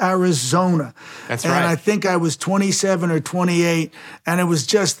Phoenix, Arizona. That's right. And I think I was 27 or 28, and it was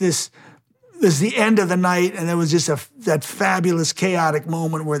just this. It was the end of the night, and there was just that fabulous, chaotic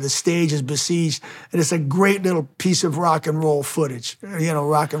moment where the stage is besieged, and it's a great little piece of rock and roll footage,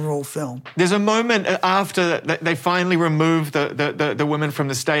 rock and roll film. There's a moment after they finally remove the women from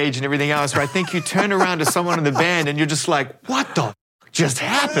the stage and everything else, where I think you turn around to someone in the band, and you're just like, what the just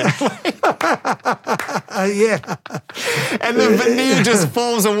happened? Yeah. And the veneer just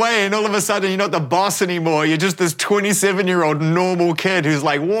falls away, and all of a sudden you're not the boss anymore. You're just this 27-year-old normal kid who's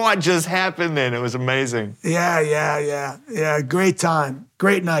like, what just happened then? It was amazing. Yeah. Great time.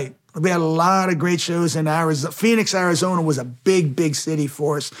 Great night. We had a lot of great shows in Arizona. Phoenix, Arizona was a big, big city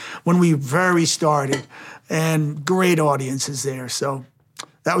for us when we very started, and great audiences there. So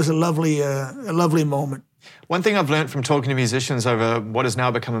that was a lovely moment. One thing I've learned from talking to musicians over what has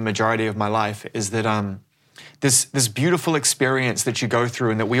now become a majority of my life is that this beautiful experience that you go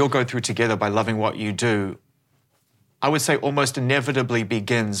through and that we all go through together by loving what you do, I would say almost inevitably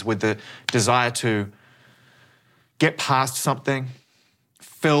begins with the desire to get past something,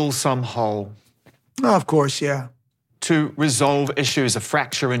 fill some hole. Oh, of course, yeah. To resolve issues, a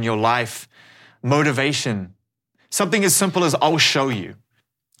fracture in your life, motivation, something as simple as I'll show you.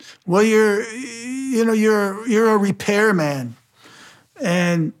 Well, you're a repairman,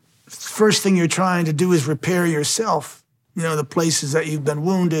 and first thing you're trying to do is repair yourself. The places that you've been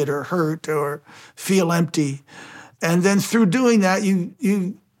wounded or hurt or feel empty, and then through doing that,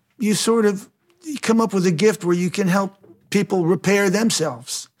 you come up with a gift where you can help people repair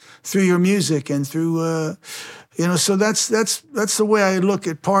themselves through your music and through. So that's the way I look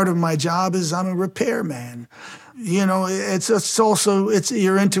at part of my job is I'm a repairman. It's also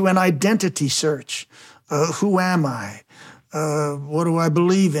you're into an identity search. Who am I? What do I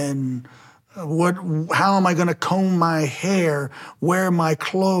believe in? How am I going to comb my hair, wear my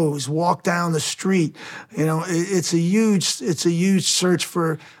clothes, walk down the street? It's a huge search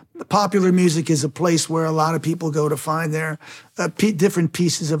for. Popular music is a place where a lot of people go to find their different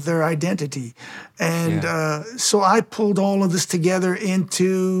pieces of their identity. And so I pulled all of this together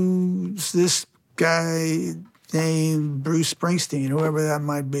into this guy named Bruce Springsteen, whoever that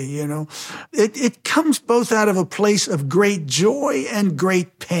might be, It comes both out of a place of great joy and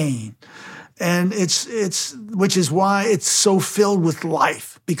great pain. And which is why it's so filled with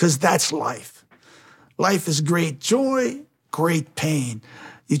life, because that's life. Life is great joy, great pain.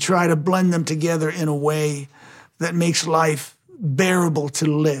 You try to blend them together in a way that makes life bearable to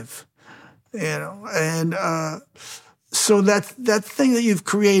live, and so that thing that you've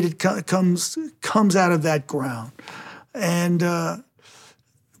created comes out of that ground. And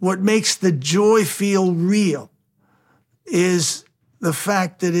what makes the joy feel real is the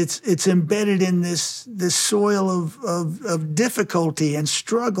fact that it's embedded in this soil of difficulty and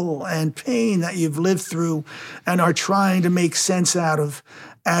struggle and pain that you've lived through and are trying to make sense out of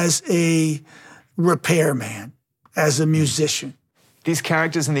as a repairman, as a musician. These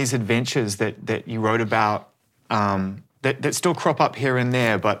characters and these adventures that you wrote about, that still crop up here and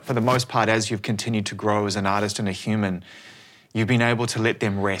there, but for the most part, as you've continued to grow as an artist and a human, you've been able to let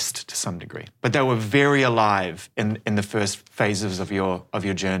them rest to some degree. But they were very alive in the first phases of your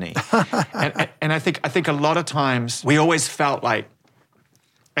journey. and I think a lot of times we always felt like,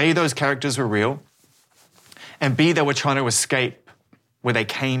 A, those characters were real, and B, they were trying to escape where they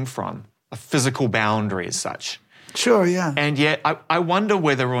came from, a physical boundary as such. Sure, yeah. And yet I wonder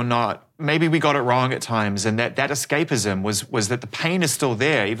whether or not maybe we got it wrong at times, and that escapism was that the pain is still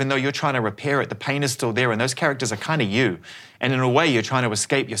there. Even though you're trying to repair it, the pain is still there, and those characters are kind of you. And in a way, you're trying to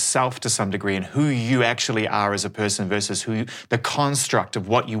escape yourself to some degree and who you actually are as a person versus the construct of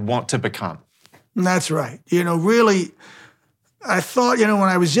what you want to become. That's right. Really, I thought, when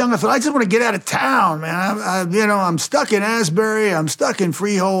I was young, I thought, I just want to get out of town, man. I'm stuck in Asbury. I'm stuck in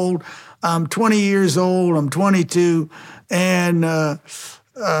Freehold. I'm 20 years old. I'm 22. And,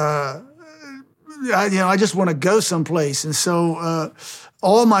 I just want to go someplace. And so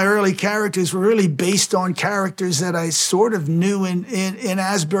all my early characters were really based on characters that I sort of knew in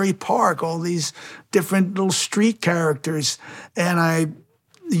Asbury Park, all these different little street characters. And I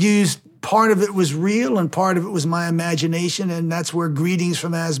used part of it was real and part of it was my imagination, and that's where Greetings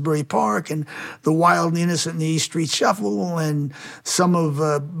from Asbury Park and The Wild and the Innocent and the East Street Shuffle and some of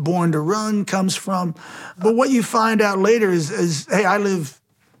Born to Run comes from. But what you find out later is hey, I live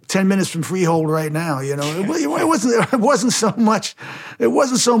 10 minutes from Freehold right now. It wasn't so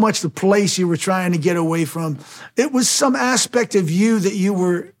much the place you were trying to get away from. It was some aspect of you that you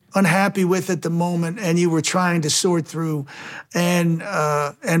were unhappy with at the moment, and you were trying to sort through and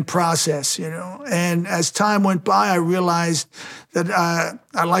process, And as time went by, I realized that I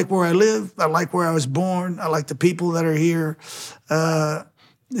like where I live, I like where I was born, I like the people that are here.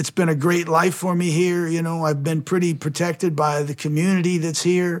 It's been a great life for me here. I've been pretty protected by the community that's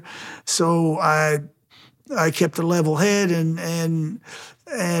here, so I kept a level head and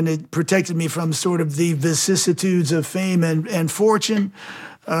it protected me from sort of the vicissitudes of fame and fortune.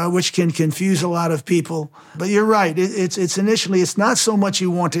 Which can confuse a lot of people. But you're right. It's initially, it's not so much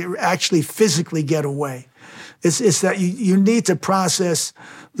you want to actually physically get away. It's that you need to process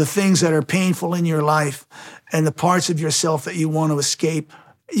the things that are painful in your life and the parts of yourself that you want to escape.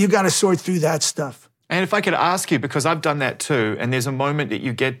 You got to sort through that stuff. And if I could ask you, because I've done that too, and there's a moment that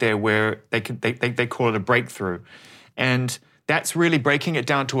you get there where they call it a breakthrough. And that's really breaking it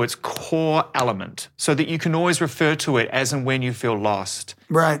down to its core element so that you can always refer to it as and when you feel lost.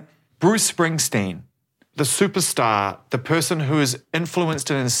 Right. Bruce Springsteen, the superstar, the person who has influenced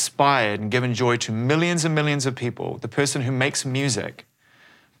and inspired and given joy to millions and millions of people, the person who makes music.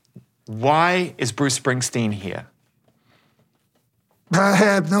 Why is Bruce Springsteen here? I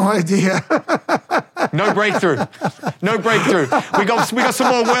have no idea. No breakthrough. No breakthrough. We got some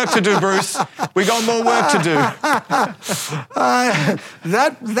more work to do, Bruce. We got more work to do.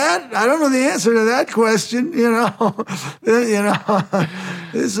 That I don't know the answer to that question.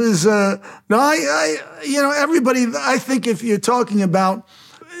 This is everybody. I think if you're talking about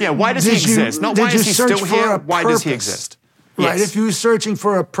why does he exist? Not why is he still here? Why does he exist? Right. Yes. If you were searching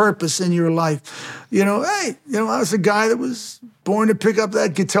for a purpose in your life, I was a guy that was born to pick up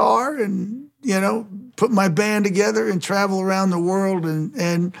that guitar and, put my band together and travel around the world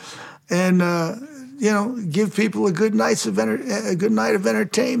and give people a good night of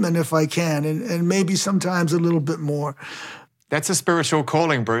entertainment if I can, and maybe sometimes a little bit more. That's a spiritual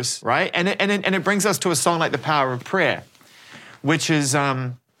calling, Bruce, right? And it brings us to a song like The Power of Prayer, which is,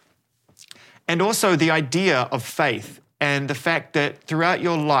 and also the idea of faith. And the fact that throughout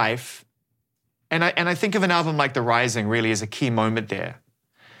your life, and I think of an album like The Rising really as a key moment there,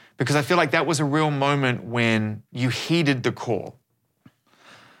 because I feel like that was a real moment when you heeded the call,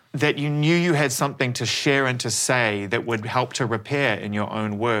 that you knew you had something to share and to say that would help to repair in your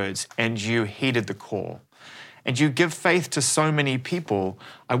own words, and you heeded the call. And you give faith to so many people.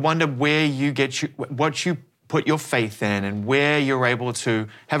 I wonder where you what you put your faith in and where you're able to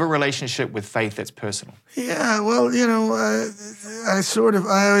have a relationship with faith that's personal. Yeah, well,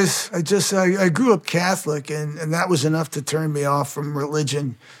 I grew up Catholic, and that was enough to turn me off from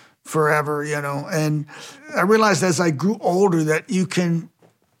religion forever, and I realized as I grew older that you can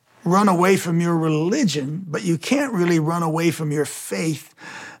run away from your religion, but you can't really run away from your faith.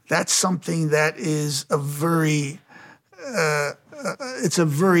 That's something that is it's a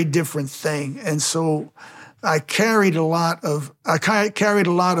very different thing, and so I carried a lot of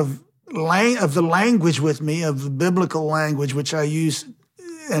the language with me, of the biblical language, which I use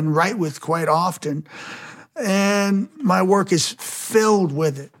and write with quite often. And my work is filled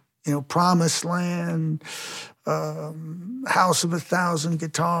with it. Promised Land, House of 1,000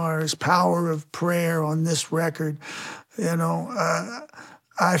 Guitars, Power of Prayer on this record.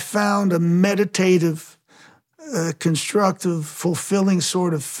 I found a meditative, constructive, fulfilling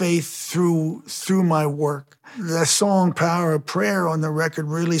sort of faith through my work. The song Power of Prayer on the record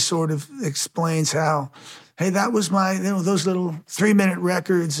really sort of explains how, hey, that was my, those little 3-minute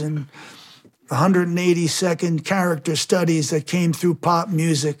records and 180-second character studies that came through pop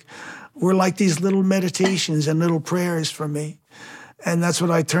music were like these little meditations and little prayers for me. And that's what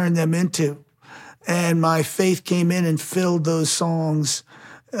I turned them into. And my faith came in and filled those songs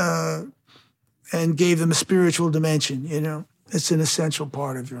and gave them a spiritual dimension, you know. It's an essential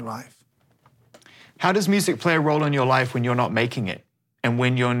part of your life. How does music play a role in your life when you're not making it and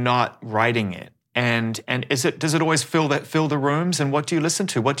when you're not writing it? And does it always fill the rooms? And what do you listen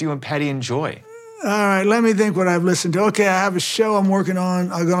to? What do you and Patty enjoy? All right, let me think what I've listened to. Okay, I have a show I'm working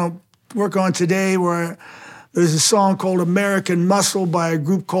on. I'm going to work on today where there's a song called American Muscle by a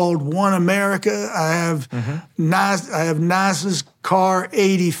group called One America. I have Nas's Car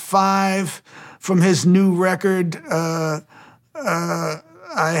 85 from his new record.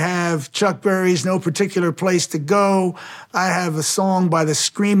 I have Chuck Berry's No Particular Place to Go. I have a song by the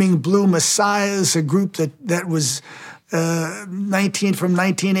Screaming Blue Messiahs, a group that was from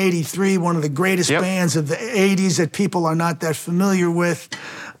 1983, one of the greatest bands of the 80s that people are not that familiar with.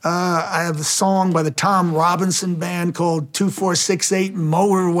 I have a song by the Tom Robinson Band called 2468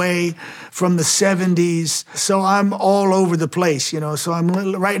 Motorway from the 70s. So I'm all over the place, you know. So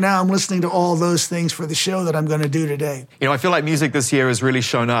right now I'm listening to all those things for the show that I'm going to do today. You know, I feel like music this year has really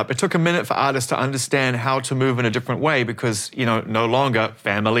shown up. It took a minute for artists to understand how to move in a different way because, you know, no longer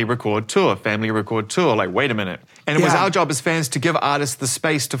family record tour. Like, wait a minute. And it was our job as fans to give artists the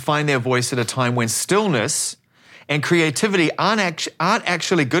space to find their voice at a time when stillness and creativity aren't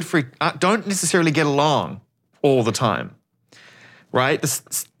actually good don't necessarily get along all the time, right?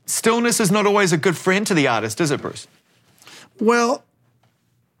 Stillness is not always a good friend to the artist, is it, Bruce? Well,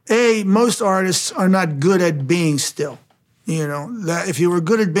 most artists are not good at being still. You know, that if you were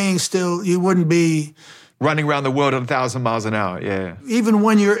good at being still, you wouldn't be running around the world at 1,000 miles an hour, yeah. Even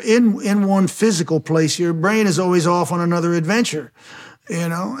when you're in one physical place, your brain is always off on another adventure, you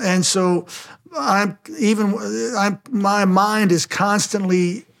know? And so my mind is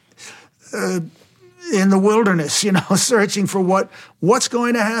constantly in the wilderness, you know, searching for what's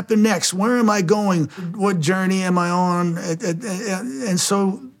going to happen next. Where am I going? What journey am I on? And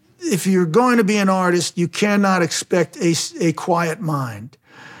so if you're going to be an artist, you cannot expect a quiet mind.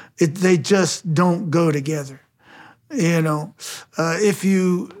 They just don't go together, you know.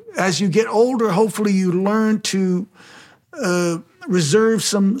 As you get older, hopefully you learn to reserve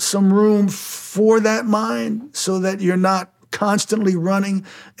some room for that mind so that you're not constantly running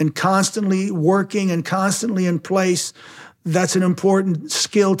and constantly working and constantly in place. That's an important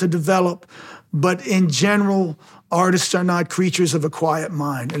skill to develop. But in general, artists are not creatures of a quiet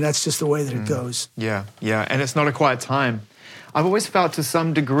mind, and that's just the way that it goes. Yeah, and it's not a quiet time. I've always felt to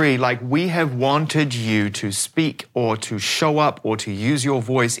some degree like we have wanted you to speak or to show up or to use your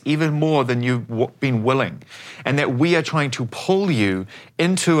voice even more than you've been willing. And that we are trying to pull you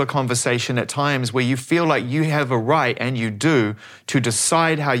into a conversation at times where you feel like you have a right, and you do, to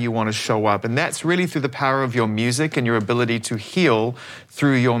decide how you want to show up. And that's really through the power of your music and your ability to heal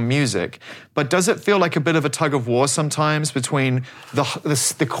through your music. But does it feel like a bit of a tug of war sometimes between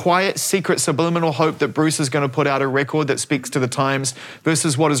the quiet, secret, subliminal hope that Bruce is going to put out a record that speaks to the times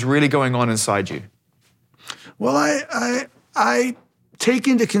versus what is really going on inside you? Well, I take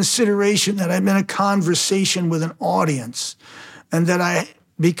into consideration that I'm in a conversation with an audience, and that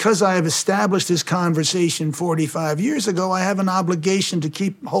because I have established this conversation 45 years ago, I have an obligation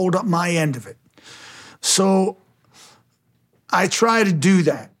to hold up my end of it. So I try to do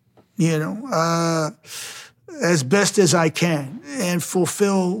that, you know, as best as I can, and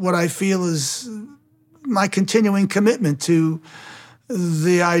fulfill what I feel is my continuing commitment to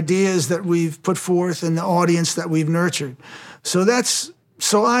the ideas that we've put forth and the audience that we've nurtured. So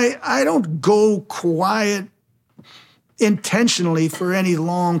I don't go quiet intentionally for any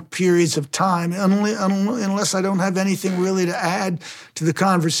long periods of time, unless I don't have anything really to add to the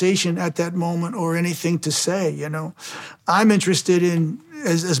conversation at that moment or anything to say, you know. I'm interested in,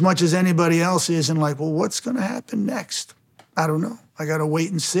 as much as anybody else is, in like, well, what's going to happen next? I don't know. I got to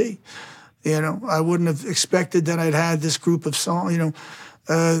wait and see. You know, I wouldn't have expected that I'd had this group of songs, you know.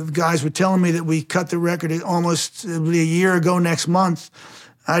 Guys were telling me that we cut the record almost a year ago next month.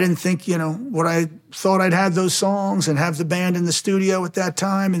 I didn't think, you know, what I thought I'd have those songs and have the band in the studio at that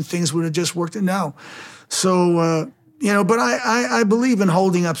time and things would have just worked out. No. So, you know, but I believe in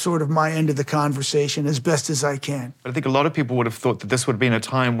holding up sort of my end of the conversation as best as I can. But I think a lot of people would have thought that this would have been a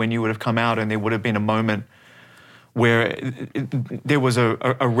time when you would have come out and there would have been a moment where there was a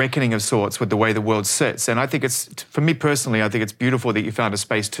reckoning of sorts with the way the world sits. And I think for me personally, I think it's beautiful that you found a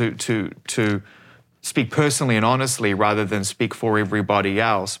space to speak personally and honestly rather than speak for everybody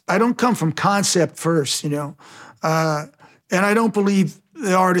else. I don't come from concept first, you know. And I don't believe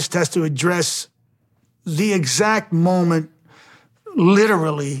the artist has to address the exact moment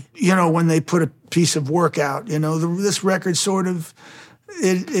literally, when they put a piece of work out. This record sort of,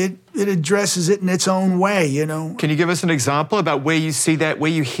 it addresses it in its own way, Can you give us an example about where you see that,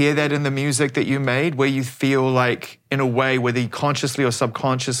 where you hear that in the music that you made, where you feel like, in a way, whether consciously or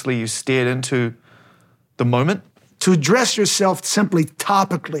subconsciously, you steered into the moment? To address yourself simply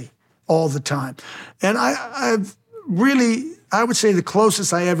topically all the time. And I've really, I would say the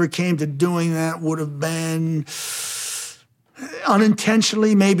closest I ever came to doing that would have been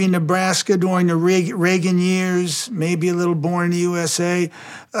unintentionally, maybe Nebraska during the Reagan years, maybe a little Born in the USA,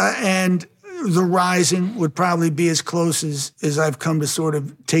 and The Rising would probably be as close as I've come to sort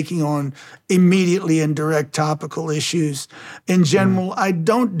of taking on immediately and direct topical issues. In general, I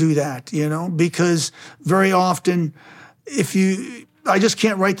don't do that, because very often I just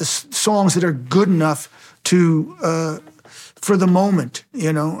can't write the songs that are good enough for the moment,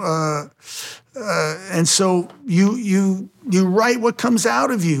 and so you write what comes out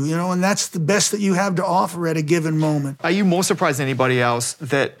of you, and that's the best that you have to offer at a given moment. Are you more surprised than anybody else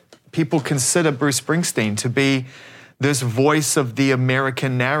that people consider Bruce Springsteen to be this voice of the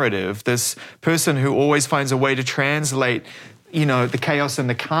American narrative, this person who always finds a way to translate, the chaos and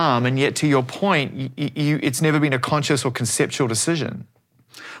the calm, and yet to your point, it's never been a conscious or conceptual decision?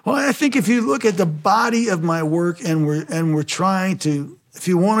 Well, I think if you look at the body of my work and we're trying to, if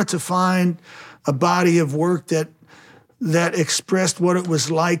you wanted to find a body of work that expressed what it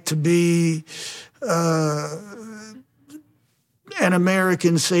was like to be an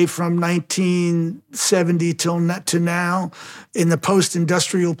American, say from 1970 to now, in the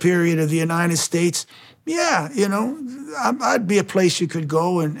post-industrial period of the United States, yeah, I'd be a place you could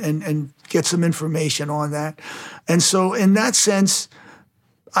go and get some information on that. And so in that sense,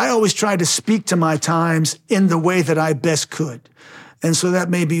 I always tried to speak to my times in the way that I best could. And so that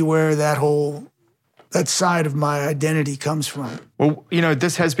may be where that side of my identity comes from. Well,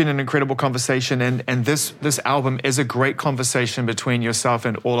 this has been an incredible conversation, and this album is a great conversation between yourself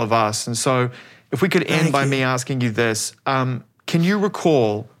and all of us. And so if we could end by me asking you this, can you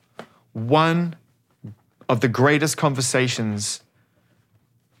recall one of the greatest conversations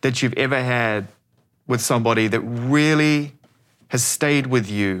that you've ever had with somebody that really has stayed with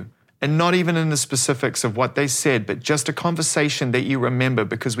you, and not even in the specifics of what they said, but just a conversation that you remember,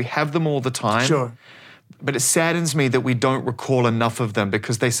 because we have them all the time. Sure. But it saddens me that we don't recall enough of them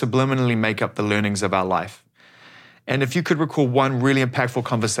because they subliminally make up the learnings of our life. And if you could recall one really impactful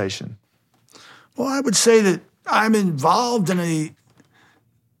conversation. Well, I would say that I'm involved in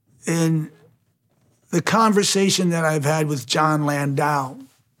the conversation that I've had with John Landau,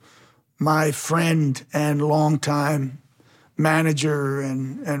 my friend and longtime manager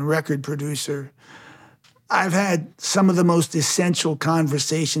and record producer. I've had some of the most essential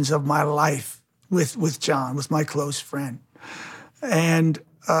conversations of my life with John, with my close friend. And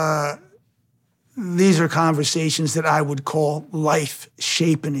these are conversations that I would call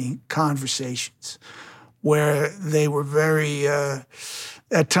life-shaping conversations, where they were very,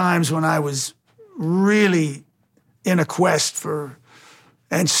 at times when I was really in a quest for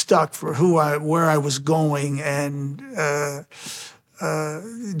and stuck for where I was going, and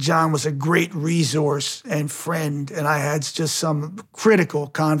John was a great resource and friend, and I had just some critical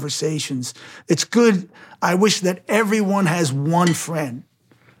conversations. It's good. I wish that everyone has one friend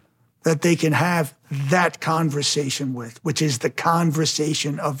that they can have that conversation with, which is the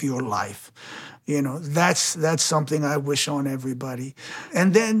conversation of your life. That's something I wish on everybody.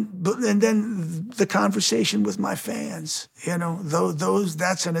 And then the conversation with my fans,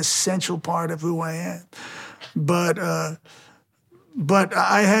 that's an essential part of who I am. But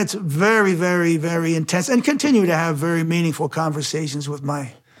I had some very, very, very intense and continue to have very meaningful conversations with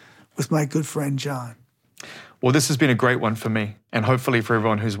my good friend John. Well, this has been a great one for me, and hopefully for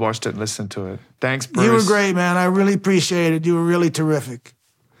everyone who's watched it and listened to it. Thanks, Bruce. You were great, man. I really appreciate it. You were really terrific.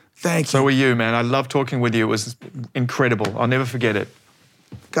 Thank you. So were you, man. I love talking with you. It was incredible. I'll never forget it.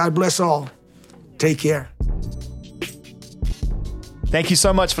 God bless all. Take care. Thank you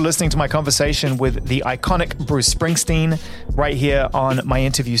so much for listening to my conversation with the iconic Bruce Springsteen right here on my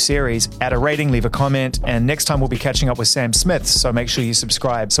interview series. Add a rating, leave a comment, and next time we'll be catching up with Sam Smith, so make sure you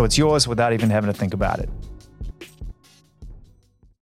subscribe so it's yours without even having to think about it.